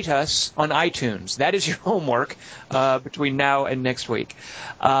 And rate us on iTunes. That is your homework between now and next week.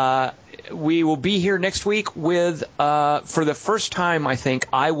 We will be here next week with, for the first time, I think,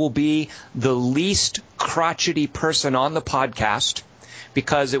 I will be the least crotchety person on the podcast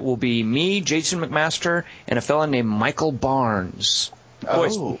because it will be me, Jason McMaster, and a fellow named Michael Barnes.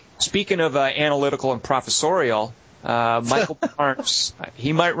 Boy, speaking of analytical and professorial, Michael Barnes,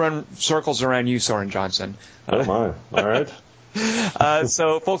 he might run circles around you, Soren Johnson. Oh, my. All right.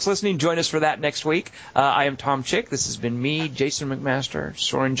 So, folks listening, join us for that next week. I am Tom Chick. This has been me, Jason McMaster,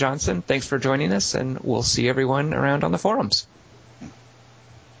 Soren Johnson. Thanks for joining us, and we'll see everyone around on the forums.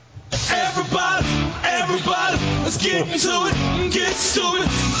 Everybody, let's get into it. Get started.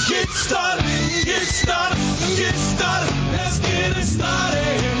 Let's get it started. Let's get it started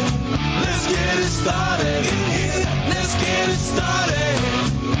in here. Let's get it started. Let's get it started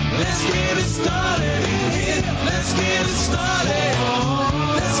in here. Let's get it started.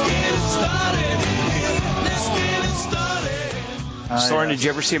 Let's get it started in here. Let's get it started. Soren, did you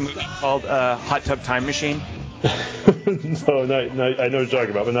ever see a movie called Hot Tub Time Machine? No, not, I know what you're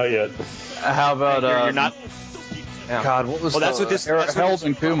talking about, but not yet. How about you're not? Yeah. God, what was that's what this Harold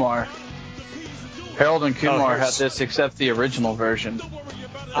and Kumar. Harold and Kumar had this, except the original version.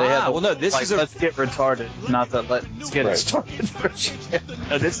 They had this is let's get retarded, not the let's get it started version.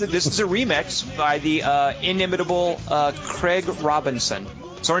 This is a remix by the inimitable Craig Robinson.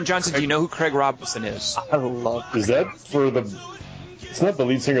 Soren Johnson, do you know who Craig Robinson is? I love. Is that for the? It's not the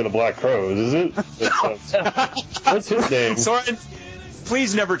lead singer of the Black Crowes, is it? What's his name? Soren,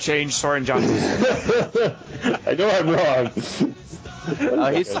 please never change Soren Johnson. I know I'm wrong.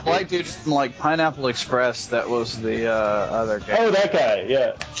 He's the black dude from like Pineapple Express. That was the other guy. Oh, that guy.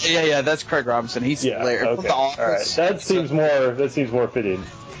 Yeah. Yeah. That's Craig Robinson. He's hilarious. Okay. From The Office. All right. That seems more fitting.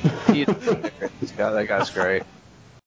 That guy's great.